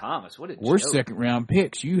 Devin Thomas, what a we're joke. 2nd-round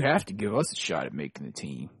picks. You have to give us a shot at making the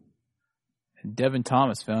team. And Devin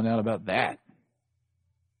Thomas found out about that.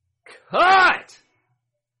 Cut!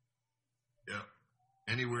 Yep.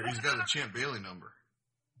 Anywhere. He's got a Champ Bailey number.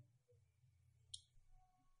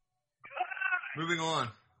 Moving on.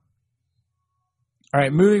 All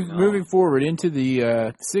right, moving forward into the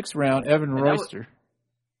 6th round, Evan Royster.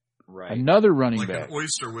 Right. Another running like back. An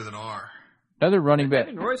oyster with an R. Another running back.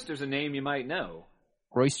 Evan Royster's a name you might know.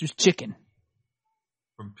 Royster's Chicken.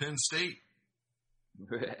 From Penn State.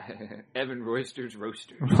 Evan Royster's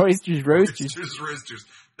Roasters. Royster's Roasters. Roasters.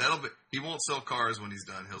 He won't sell cars when he's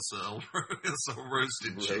done. He'll sell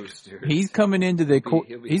roasted chicken. He's coming into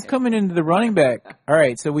the running back. All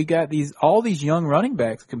right, so we got all these young running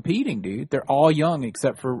backs competing, dude. They're all young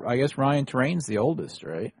except for I guess Ryan Terrain's the oldest,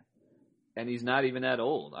 right? And he's not even that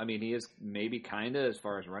old. I mean, he is maybe kind of as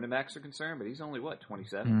far as running backs are concerned, but he's only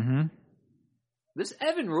 27. Mm-hmm. This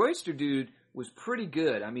Evan Royster dude was pretty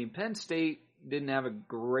good. I mean, Penn State didn't have a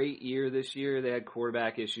great year this year. They had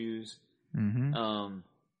quarterback issues. Mm-hmm.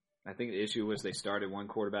 I think the issue was they started one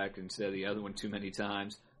quarterback instead of the other one too many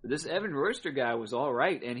times. But this Evan Royster guy was all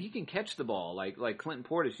right, and he can catch the ball. Like Clinton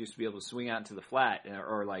Portis used to be able to swing out into the flat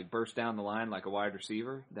or like burst down the line like a wide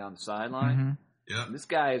receiver down the sideline. Mm-hmm. Yeah. This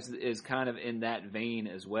guy is kind of in that vein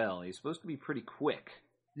as well. He's supposed to be pretty quick.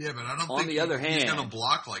 Yeah, but I don't think he's going to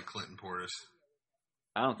block like Clinton Portis.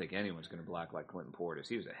 I don't think anyone's going to block like Clinton Portis.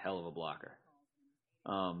 He was a hell of a blocker.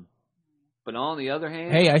 But on the other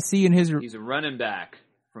hand, hey, I see in his he's a running back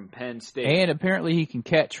from Penn State, and apparently he can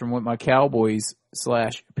catch, from what my Cowboys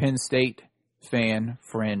 / Penn State fan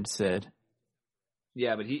friend said.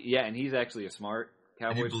 Yeah, but he's actually a smart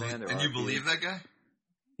Cowboys fan. And you believe that guy?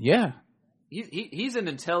 Yeah, he's an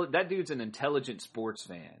that dude's an intelligent sports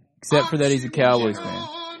fan. Except for that he's a Cowboys fan.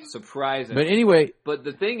 Surprising. But anyway, but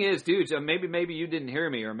the thing is, dude, so maybe you didn't hear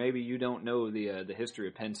me, or maybe you don't know the history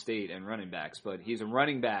of Penn State and running backs. But he's a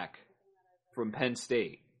running back from Penn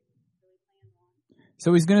State.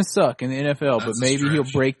 So he's going to suck in the NFL, but maybe he'll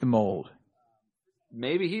break the mold.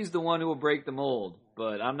 Maybe he's the one who will break the mold,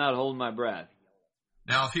 but I'm not holding my breath.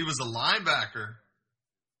 Now, if he was a linebacker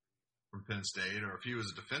from Penn State, or if he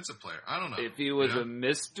was a defensive player, I don't know. If he was a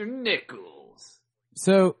Mr. Nichols.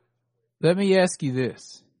 So, let me ask you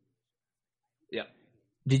this. Yep.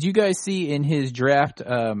 Did you guys see in his draft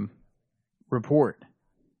report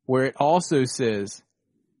where it also says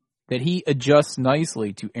that he adjusts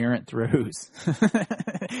nicely to errant throws?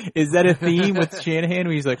 Is that a theme with Shanahan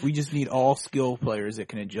where he's like, we just need all skill players that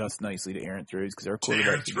can adjust nicely to errant throws because our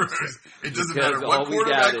quarterback it doesn't matter what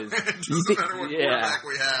quarterback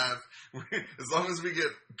we have. As long as we get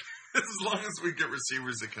As long as we get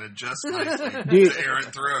receivers that can adjust nicely Dude. to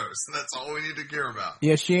errant throws, that's all we need to care about.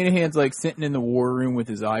 Yeah, Shanahan's like sitting in the war room with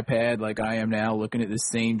his iPad, like I am now, looking at this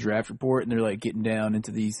same draft report, and they're like getting down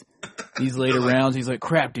into these later rounds. He's like,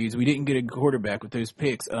 "Crap, dudes, we didn't get a quarterback with those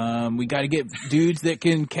picks. We got to get dudes that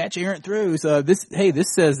can catch errant throws.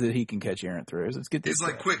 This says that he can catch errant throws. Let's get this." He's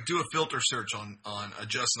like, guy. "Quick, do a filter search on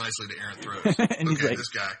adjust nicely to errant throws." And he's okay, like, this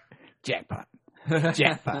guy. Jackpot.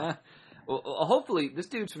 Jackpot. Well, hopefully, this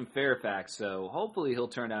dude's from Fairfax, so hopefully he'll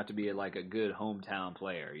turn out to be like a good hometown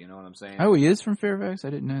player. You know what I'm saying? Oh, he is from Fairfax?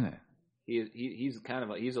 I didn't know that. He's kind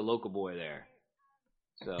of he's a local boy there.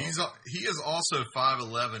 So He is also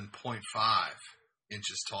 5'11.5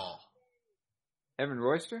 inches tall. Evan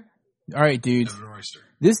Royster? All right, dudes. Evan Royster.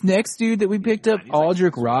 This next dude that we picked up, he's like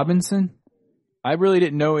Aldrick Robinson, I really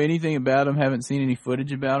didn't know anything about him, haven't seen any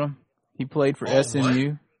footage about him. He played for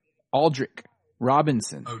SMU. Aldrick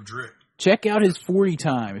Robinson. Oh, Drick. Check out his 40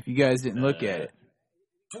 time if you guys didn't look at it.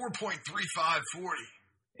 4.35 40.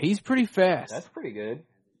 He's pretty fast. That's pretty good.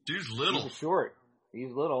 Dude's little. He's short.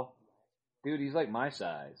 He's little. Dude, he's like my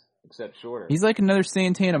size, except shorter. He's like another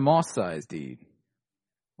Santana Moss size dude.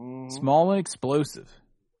 Mm-hmm. Small and explosive.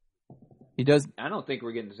 He does. I don't think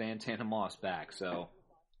we're getting Santana Moss back, so.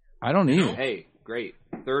 I don't either. Hey, great.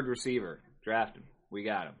 Third receiver. Draft him. We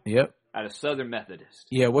got him. Yep. Out of Southern Methodist.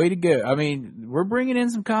 Yeah, way to go. I mean, we're bringing in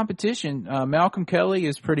some competition. Malcolm Kelly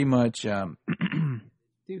is pretty much...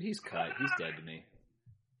 Dude, he's cut. He's dead to me.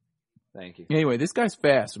 Thank you. Anyway, this guy's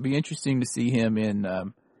fast. It'll be interesting to see him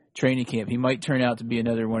in training camp. He might turn out to be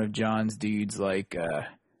another one of John's dudes like...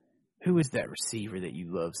 who was that receiver that you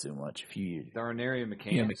loved so much a few years ago? Darnarian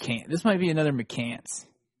McCants. Yeah, McCants. This might be another McCants.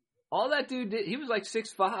 All that dude did... He was like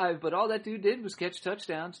 6'5", but all that dude did was catch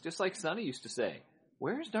touchdowns, just like Sonny used to say.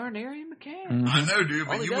 Where's Darnarian McCants? Mm-hmm. I know, dude,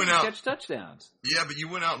 All but he you does went is out. catch touchdowns. Yeah, but you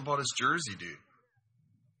went out and bought his jersey, dude.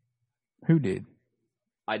 Who did?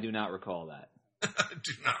 I do not recall that. I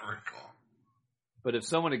do not recall. But if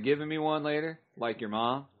someone had given me one later, like your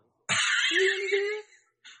mom,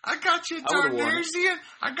 I got you a I would've worn it. Darnarian.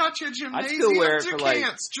 I got you a I'd gymnasium still wear it for, like-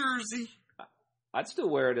 jersey. I'd still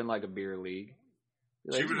wear it in like a beer league.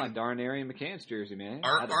 Be like, She this is my would've- Darnarian McCants jersey, man.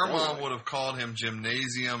 Our I'd our throw mom it. would have called him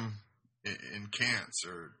gymnasium in camps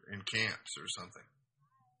or something.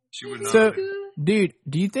 She would not. So, dude,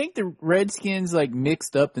 do you think the Redskins like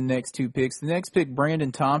mixed up the next two picks? The next pick,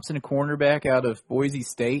 Brandon Thompson, a cornerback out of Boise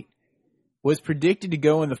State, was predicted to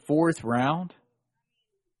go in the 4th round.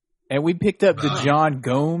 And we picked up DeJon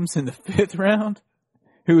Gomes in the 5th round,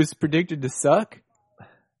 who was predicted to suck.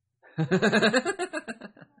 I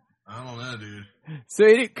don't know, dude. So,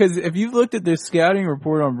 because if you've looked at the scouting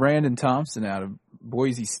report on Brandon Thompson out of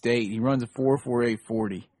Boise State, he runs a 4.48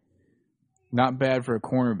 40. Not bad for a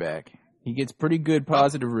cornerback. He gets pretty good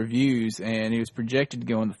positive reviews, and he was projected to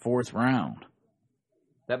go in the 4th round.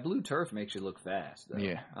 That blue turf makes you look fast, though.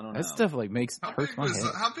 Yeah, I don't know. that stuff like hurts my head.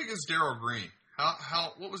 How big is Darryl Green?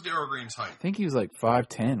 What was Darryl Green's height? I think he was like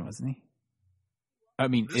 5'10", wasn't he? I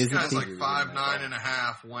mean, This isn't guy's he? like 5'9 and a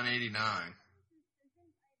half, 189.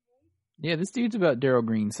 Yeah, this dude's about Darryl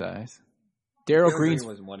Green size. Darryl Green Green's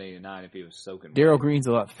was 189 if he was soaking. Darryl wet. Green's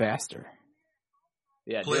a lot faster.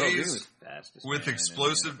 Yeah, Darryl Green Plays was fastest with man in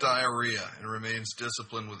explosive the NFL. diarrhea and remains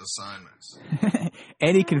disciplined with assignments.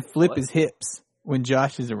 And he can flip What? his hips when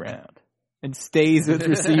Josh is around and stays with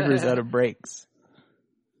receivers out of breaks.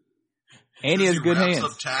 And he has good wraps hands.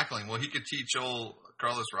 up tackling. Well, he could teach old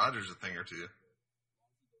Carlos Rogers a thing or two.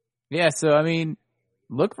 Yeah, so, I mean,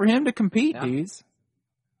 look for him to compete, Yeah. dudes.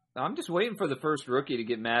 I'm just waiting for the first rookie to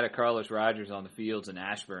get mad at Carlos Rogers on the fields in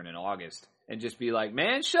Ashburn in August and just be like,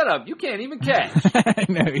 man, shut up. You can't even catch.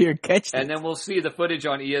 No, here, catch this. And then we'll see the footage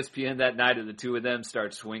on ESPN that night of the two of them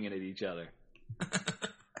start swinging at each other.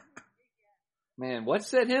 Man, what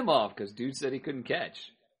set him off? Because dude said he couldn't catch.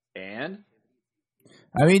 And?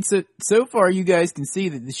 I mean, so far you guys can see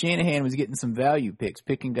that the Shanahan was getting some value picks,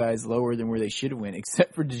 picking guys lower than where they should have went,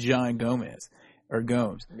 except for DeJon Gomes.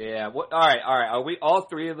 Yeah. All right. Are we all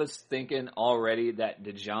three of us thinking already that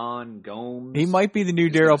DeJon Gomes? He might be the new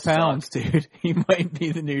is Daryl gonna Pounds, dude. He might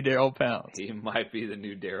be the new Daryl Pounds. He might be the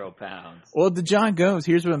new Daryl Pounds. Well, DeJon Gomes,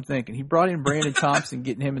 here's what I'm thinking. He brought in Brandon Thompson,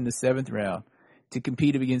 getting him in the 7th round to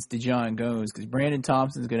compete against DeJon Gomes, because Brandon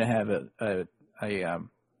Thompson's going to have a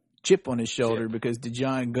chip on his shoulder because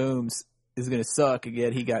DeJon Gomes is going to suck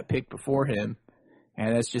again. He got picked before him,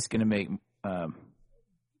 and that's just going to make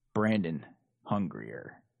Brandon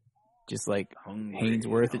hungrier, just like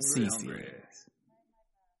Hainsworth at CC.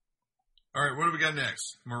 All right, what do we got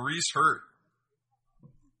next? Maurice Hurt.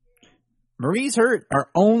 Maurice Hurt, our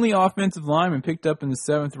only offensive lineman picked up in the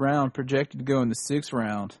 7th round, projected to go in the 6th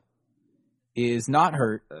round. is not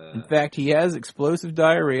hurt. In fact, he has explosive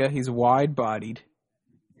diarrhea. He's wide-bodied.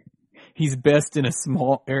 He's best in a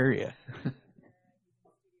small area.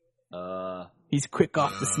 He's quick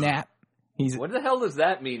off the snap. What the hell does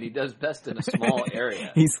that mean? He does best in a small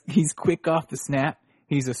area. He's quick off the snap.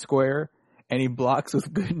 He's a square, and he blocks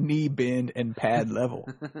with good knee bend and pad level.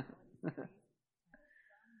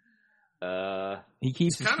 He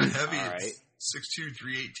keeps He's kind of heavy. All right. 6'2",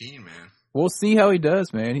 318, man. We'll see how he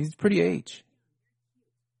does, man. He's pretty H.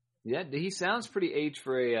 Yeah, he sounds pretty H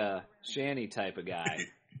for a Shanny type of guy.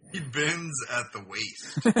 He bends at the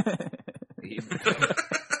waist.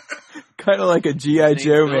 Kind of like a G.I.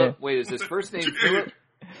 Joe, man. Wait, is his first name Philip?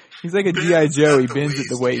 He's like a G.I. Joe. He bends at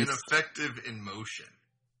the waist. Ineffective in motion.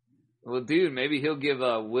 Well, dude, maybe he'll give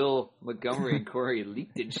Will Montgomery and Corey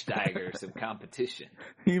Lichtensteiger some competition.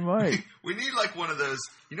 He might. We need like one of those.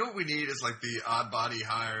 You know what we need is like the odd body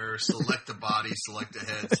hire, select a body, select a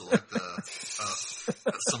head, select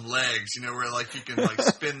some legs. You know, where like you can like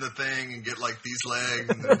spin the thing and get like these legs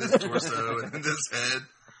and then this torso and then this head.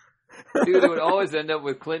 Dude, it would always end up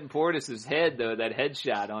with Clinton Portis's head, though, that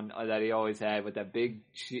headshot that he always had with that big,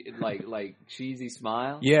 like cheesy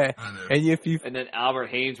smile. Yeah, and then Albert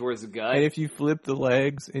Hainsworth's gut. And if you flip the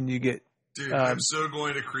legs and you get, dude, I'm so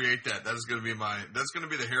going to create that. That's going to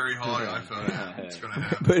be the Harry Hog iPhone app. It's going to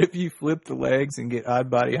happen. But if you flip the legs and get Odd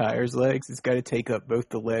Body Hire's legs, it's got to take up both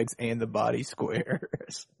the legs and the body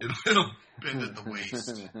squares. It'll bend at the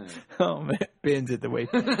waist. Oh man, bends at the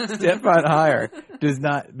waist. Stephon Hire does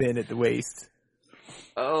not bend at the waist.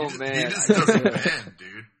 Oh He man, just doesn't bend,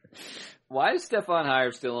 dude. Why is Stephon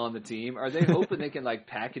Hire still on the team? Are they hoping they can like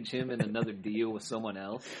package him in another deal with someone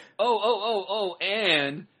else?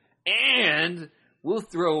 And we'll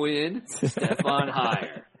throw in Stephon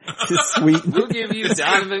Hire. To sweeten. We'll give you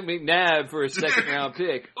Donovan McNabb for a second round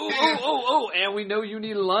pick. And we know you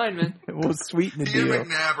need a lineman. We'll sweeten the He deal. and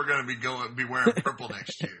McNabb are going to be wearing purple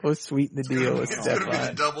next year. We'll sweeten the deal with It's going to be the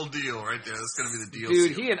Stephon. double deal right there. That's going to be the deal.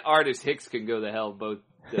 Dude, seal. he and Artis Hicks can go to hell both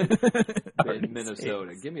in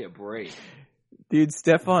Minnesota. Give me a break. Dude,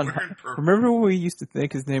 Stephon. Wearing purple. Remember when we used to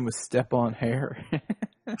think his name was Stephon Hare?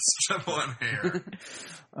 Stephon Hare.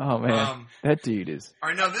 Oh man, that dude is. All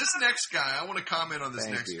right, now this next guy, I want to comment on this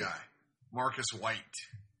Thank next you. guy, Marcus White.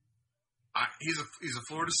 He's a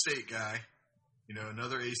Florida State guy, you know,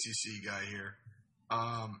 another ACC guy here.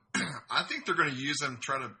 I think they're going to use him,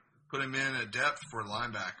 try to put him in at depth for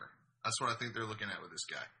linebacker. That's what I think they're looking at with this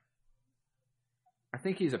guy. I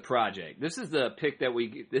think he's a project. This is the pick that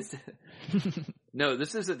No,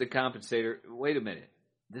 this isn't the compensator. Wait a minute.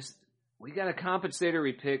 We got a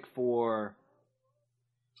compensatory pick for.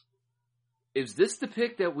 Is this the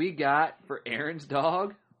pick that we got for Aaron's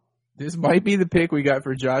dog? This might be the pick we got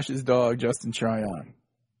for Josh's dog, Justin Tryon.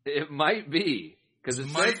 It might be because it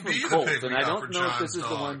says from Colts, and I don't know if this is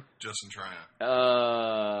the one. Justin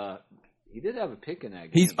Tryon. He did have a pick in that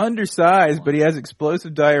game. He's undersized, but he has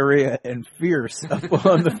explosive diarrhea and fierce up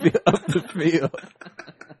on the field.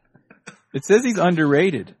 It says he's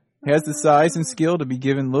underrated. He has the size and skill to be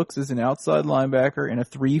given looks as an outside linebacker and a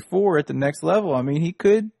 3-4 at the next level. I mean, he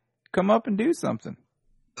could come up and do something.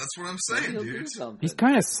 That's what I'm saying, dude. He's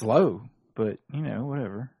kind of slow, but, you know,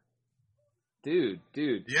 whatever. Dude.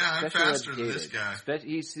 Yeah, I'm special faster than this educated. guy.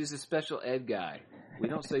 He's a special ed guy. We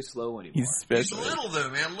don't say slow anymore. He's special. He's little though,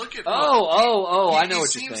 man. Look at. I know he what you're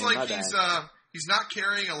seems saying. like My he's not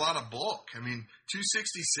carrying a lot of bulk. I mean,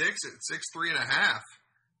 266 at 6'3.5".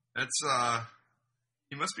 That's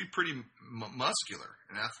he must be pretty muscular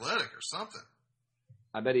and athletic or something.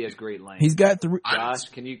 I bet he has great length. He's got three. Josh,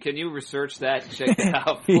 can you research that and check it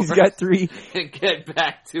out? He's got three. And get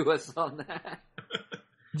back to us on that.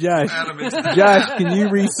 Josh, can you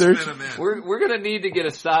research? We're gonna need to get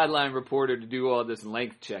a sideline reporter to do all this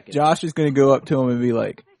length checking. Josh is gonna go up to him and be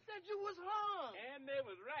like, And they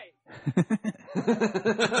was right.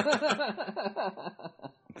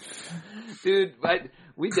 Dude,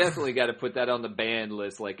 we definitely got to put that on the ban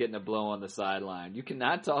list, like getting a blow on the sideline. You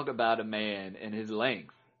cannot talk about a man and his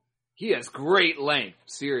length. He has great length.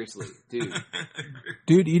 Seriously, dude.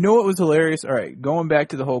 Dude, you know what was hilarious? All right, going back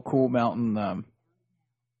to the whole Cool Mountain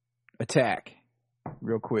attack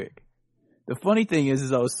real quick. The funny thing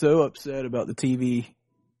is I was so upset about the TV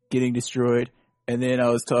getting destroyed, and then I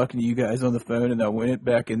was talking to you guys on the phone, and I went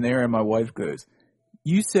back in there, and my wife goes,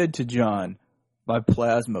 "You said to John, my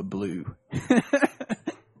plasma blew."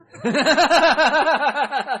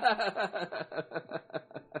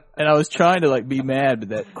 And I was trying to like be mad, but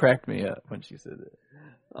that cracked me up when she said that.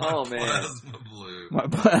 Oh man, my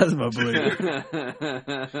plasma blew.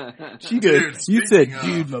 She goes, "You said,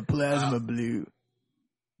 dude, my plasma blew."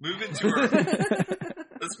 Moving to our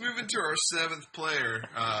Let's move into our 7th player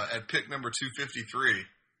at pick number 253.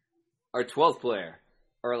 Our 12th player.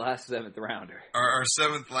 Our last 7th rounder. Our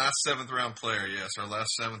last 7th round player, yes. Our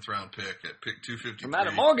last 7th round pick at pick 253. From out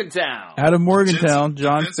of Morgantown. Out of Morgantown,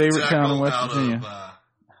 John's favorite town in West Virginia.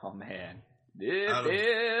 Oh, man.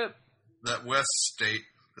 Yep. That west state,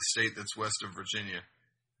 the state that's west of Virginia.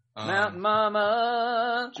 Mountain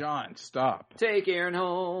Mama. John, stop. Take Aaron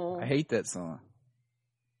home. I hate that song.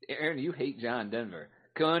 Aaron, you hate John Denver.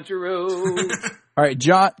 Country Road. All right,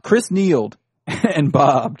 Chris kneeled and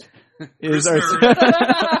bobbed. Is our Chris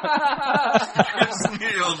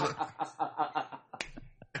kneeled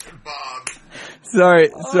and bobbed. Sorry.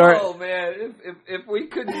 Oh man, if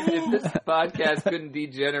this podcast couldn't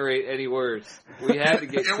degenerate any worse, we had to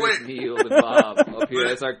get Chris Neal and Bob up here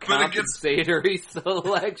as our compensatory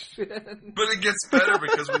selection. But it gets better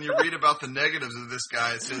because when you read about the negatives of this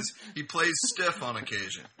guy, it says he plays stiff on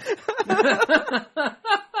occasion.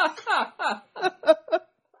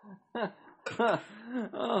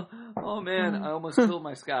 Oh man, I almost killed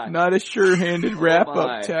my Scott. Not a sure-handed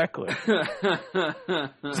wrap-up tackler.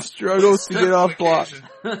 Struggles to get off blocks.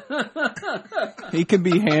 He can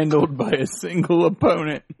be handled by a single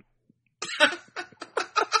opponent. Plays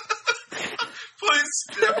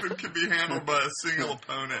stiff and can be handled by a single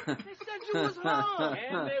opponent. They said you was wrong,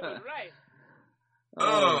 and they was right.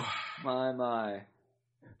 Oh my.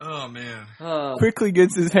 Oh man. Quickly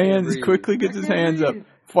gets his hands up.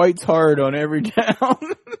 Fights hard on every down.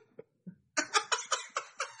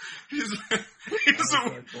 He's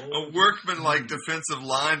a workman-like defensive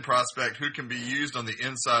line prospect who can be used on the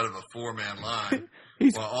inside of a 4-man line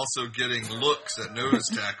while also getting looks at nose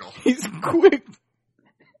tackle. He's quick.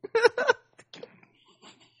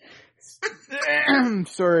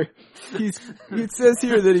 Sorry. It says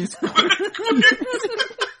here that he's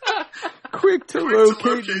quick to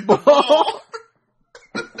locate the ball.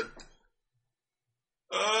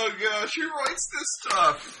 Oh gosh, who writes this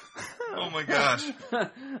stuff? Oh my gosh.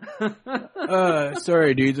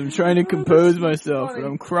 Sorry dudes, I'm trying to compose myself, but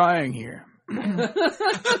I'm crying here.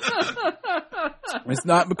 It's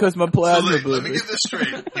not because my plasma So let me get this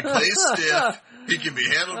straight. He plays stiff, he can be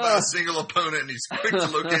handled by a single opponent, and he's quick to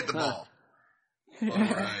locate the ball. All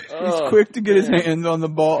right. He's quick to get his hands on the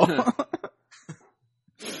ball.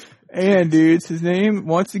 And dudes, his name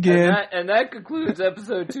once again, and that concludes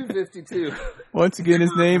episode 252. Once again,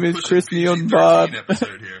 his name is Chris Neal and Bob.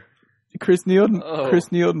 Chris Neal and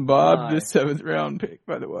Bob, the 7th round pick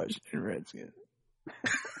by the Washington Redskins.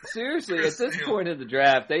 Seriously, at this point in the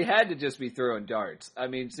draft, they had to just be throwing darts. I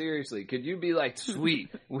mean, seriously, could you be like, sweet,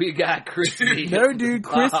 we got Chris Neal? No, dude,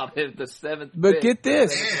 Chris. Bob at the 7th But pick, get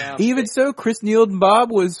this. Even so, Chris Neal and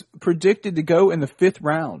Bob was predicted to go in the 5th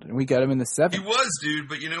round, and we got him in the 7th. He was, dude,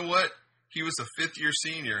 but you know what? He was a 5th-year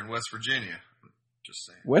senior in West Virginia. Just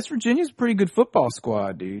saying. West Virginia's a pretty good football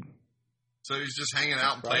squad, dude. So he's just hanging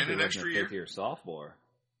out and playing an extra year? 5th-year sophomore.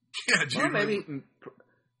 Yeah, dude. Well, maybe,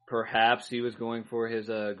 perhaps he was going for his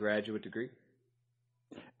graduate degree.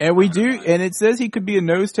 And we do, and it says he could be a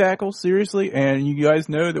nose tackle, seriously, and you guys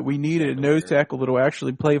know that we needed a nose tackle that'll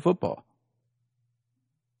actually play football.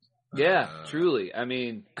 Yeah, truly. I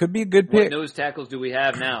mean, could be a good pick. What nose tackles do we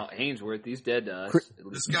have now? Hainsworth, he's dead to us.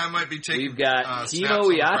 This guy might be taking. We've got Kimo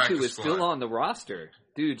Iatu is still on the roster.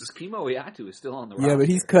 Dude, Kimo Iatu is still on the roster. Yeah, but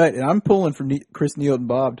he's cut, and I'm pulling for Chris Neal and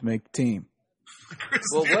Bob to make the team.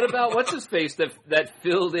 Well, what about what's his face that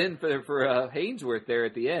filled in for Hainsworth there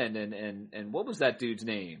at the end, and what was that dude's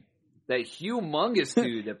name? That humongous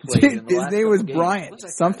dude that played in the last his name was games. Bryant,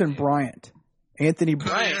 something Bryant. Anthony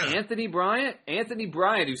Bryant. Yeah. Anthony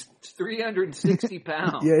Bryant, who's 360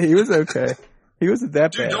 pounds. Yeah, he was okay. He wasn't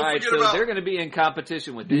that bad. All right, so they're going to be in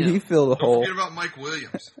competition with him. He filled a hole. Don't forget about Mike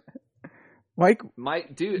Williams. Mike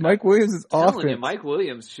Williams is offense. Mike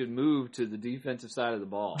Williams should move to the defensive side of the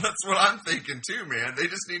ball. That's what I'm thinking too, man. They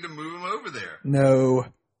just need to move him over there. No.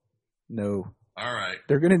 All right.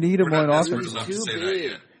 They're going to need him on offense. Too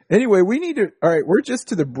big. Anyway, we need to. All right, we're just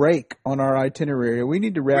to the break on our itinerary. We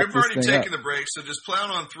need to wrap this thing up. We've already taken the break, so just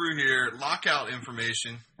plow on through here. Lockout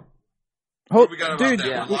information. What we got about that?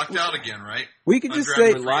 Yeah. We're locked out again, right? We could just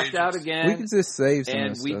say we're locked out again. We could just save some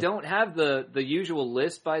and of we stuff. don't have the usual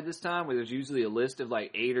list by this time, where there's usually a list of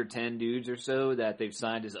like 8 or 10 dudes or so that they've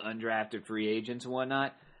signed as undrafted free agents and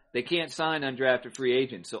whatnot. They can't sign undrafted free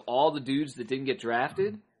agents, so all the dudes that didn't get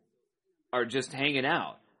drafted are just hanging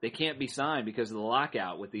out. They can't be signed because of the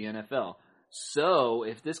lockout with the NFL. So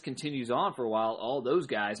if this continues on for a while, all those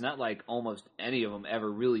guys, not like almost any of them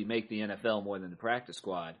ever really make the NFL more than the practice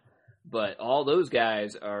squad, but all those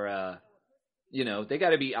guys are they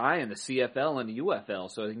got to be eyeing the CFL and the UFL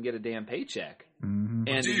so they can get a damn paycheck. Mm-hmm.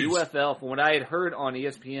 And the UFL, from what I had heard on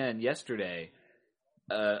ESPN yesterday,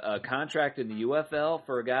 a contract in the UFL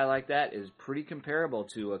for a guy like that is pretty comparable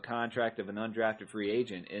to a contract of an undrafted free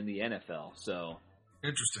agent in the NFL. So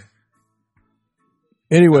interesting.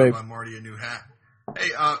 Anyway, buy Marty a new hat. Hey,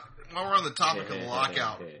 while we're on the topic of the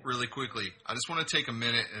lockout, really quickly, I just want to take a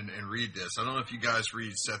minute and read this. I don't know if you guys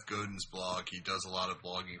read Seth Godin's blog. He does a lot of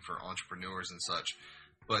blogging for entrepreneurs and such.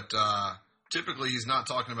 But typically he's not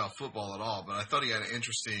talking about football at all. But I thought he had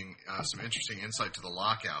some interesting insight to the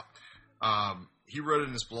lockout. He wrote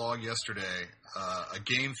in his blog yesterday a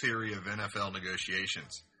game theory of NFL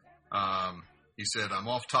negotiations. He said, I'm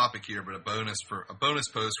off topic here, but a bonus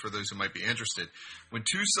post for those who might be interested. When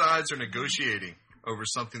two sides are negotiating over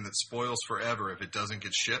something that spoils forever if it doesn't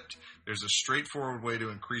get shipped, there's a straightforward way to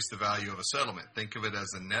increase the value of a settlement. Think of it as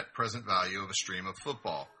the net present value of a stream of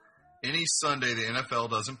football. Any Sunday the NFL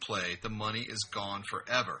doesn't play, the money is gone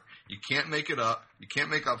forever. You can't make it up. You can't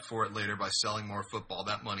make up for it later by selling more football.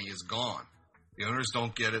 That money is gone. The owners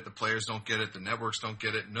don't get it. The players don't get it. The networks don't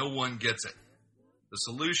get it. No one gets it. The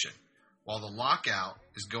solution, while the lockout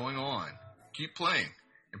is going on, keep playing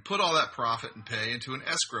and put all that profit and pay into an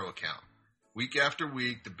escrow account. Week after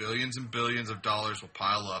week, the billions and billions of dollars will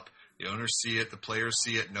pile up. The owners see it. The players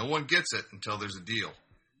see it. No one gets it until there's a deal.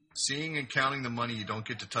 Seeing and counting the money you don't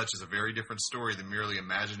get to touch is a very different story than merely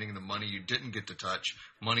imagining the money you didn't get to touch,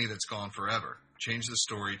 money that's gone forever. Change the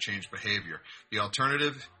story, change behavior. The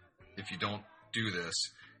alternative, if you don't do this,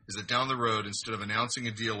 is that down the road, instead of announcing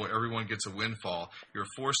a deal where everyone gets a windfall, you're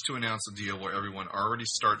forced to announce a deal where everyone already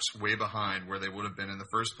starts way behind where they would have been in the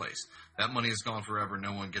first place. That money is gone forever.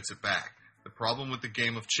 No one gets it back. The problem with the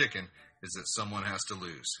game of chicken is that someone has to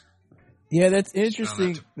lose. Yeah, that's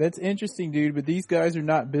interesting. That's interesting, dude. But these guys are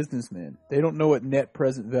not businessmen. They don't know what net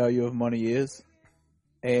present value of money is.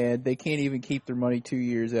 And they can't even keep their money 2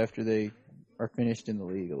 years after they are finished in the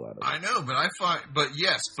league, a lot of them. I know, but you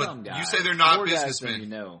say they're More not guys businessmen.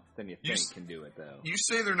 than you think can do it, though. You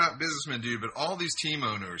say they're not businessmen, dude, but all these team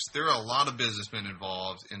owners, there are a lot of businessmen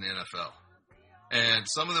involved in the NFL. And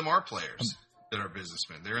some of them are players that are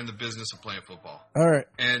businessmen. They're in the business of playing football. All right.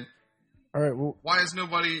 Well, why has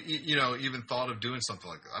nobody, even thought of doing something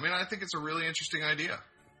like that? I mean, I think it's a really interesting idea.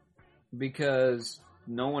 Because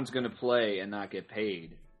no one's going to play and not get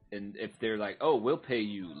paid. And if they're like, oh, we'll pay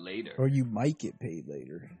you later. Or you might get paid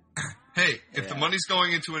later. Hey, if the money's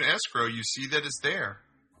going into an escrow, you see that it's there.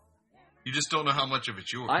 You just don't know how much of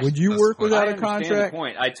it's yours. Would you work without a contract? The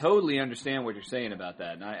point. I totally understand what you're saying about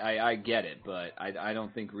that, and I get it, but I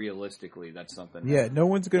don't think realistically that's something. Yeah, no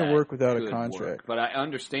one's going to work without a contract. Work. But I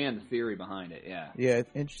understand the theory behind it. Yeah. Yeah,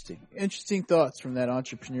 it's interesting. Interesting thoughts from that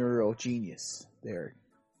entrepreneurial genius there.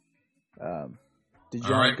 All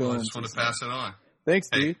right, well, I just want to pass it on. Thanks,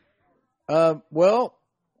 dude. Well,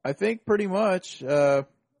 I think pretty much that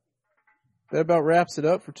about wraps it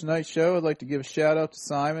up for tonight's show. I'd like to give a shout out to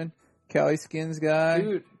Simon, Cali Skins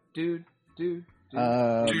guy. Dude.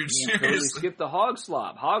 Seriously. Skip the hog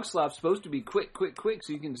slop. Hog slop's supposed to be quick,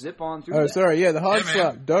 so you can zip on through. Oh, that. sorry. Yeah, the hog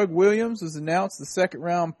slop. Doug Williams was announced the second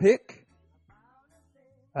round pick.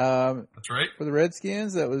 That's right. For the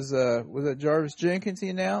Redskins. That was that Jarvis Jenkins he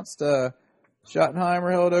announced.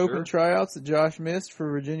 Schottenheimer held open tryouts that Josh missed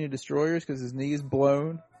for Virginia Destroyers because his knee is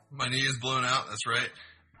blown. My knee is blown out. That's right.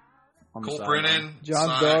 Colt Brennan.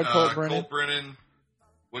 Colt Brennan.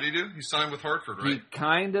 What did he do? He signed with Hartford, right? He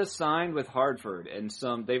kind of signed with Hartford, and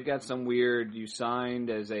they've got some weird. You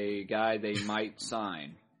signed as a guy they might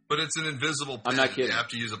sign, but it's an invisible pin. I'm not kidding. You have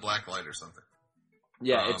to use a black light or something.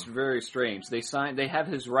 Yeah, it's very strange. They have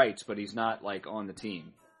his rights, but he's not like on the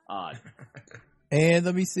team. Odd. And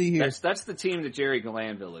let me see here. That's the team that Jerry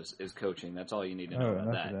Glanville is coaching. That's all you need to know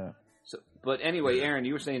about that. So, but anyway, Aaron,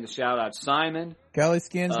 you were saying the shout out Simon, Cali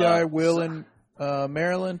Skins guy, Will in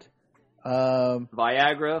Maryland.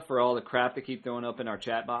 Viagra for all the crap they keep throwing up in our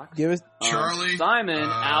chat box. Give us Charlie Simon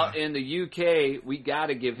out in the UK. We got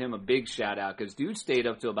to give him a big shout out because dude stayed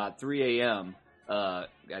up till about 3 a.m. I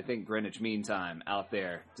think Greenwich Mean Time out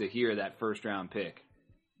there to hear that first round pick.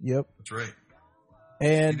 Yep, that's right.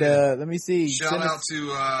 And let me see. Shout out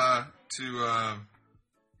to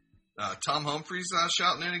Tom Humphreys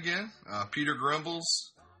shouting in again. Peter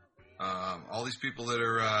Grumbles. All these people that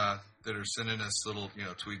are sending us little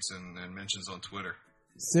tweets and mentions on Twitter.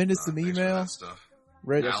 Send us some email stuff.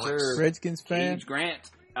 Redskins fan James Grant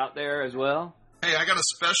out there as well. Hey, I got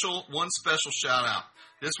one special shout out.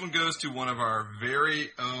 This one goes to one of our very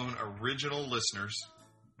own original listeners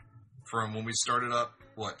from when we started up.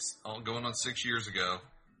 Going on 6 years ago.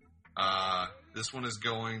 This one is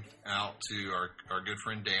going out to our good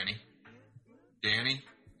friend Danny. Danny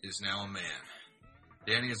is now a man.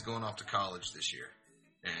 Danny is going off to college this year.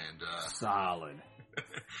 And solid.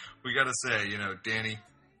 We got to say, Danny,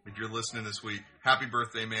 if you're listening this week, happy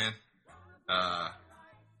birthday, man.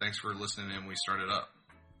 Thanks for listening in. We started up.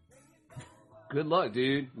 Good luck,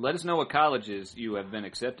 dude. Let us know what colleges you have been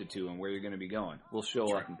accepted to and where you're going to be going. We'll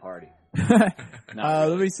show up and party.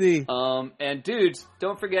 Let me see. And dudes,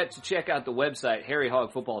 don't forget to check out the website,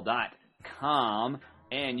 harryhogfootball.com,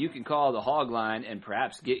 and you can call the Hog Line and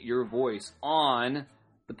perhaps get your voice on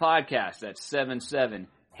the podcast. That's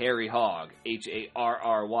 77-HARRY-HOG,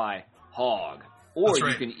 HARRY Hog. Or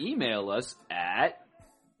you can email us at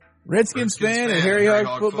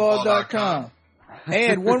RedskinsFan@harryhogfootball.com.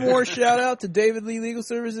 And one more shout out to David Lee Legal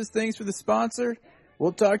Services. Thanks for the sponsor.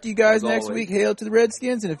 We'll talk to you guys next week. Hail to the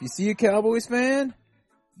Redskins. And if you see a Cowboys fan,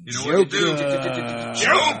 you know what you do.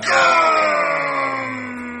 Joke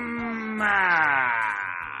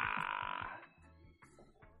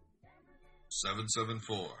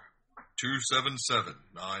 774-277-9464.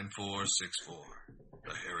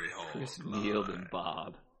 The Harry Hog. Chris Neal and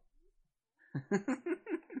Bob.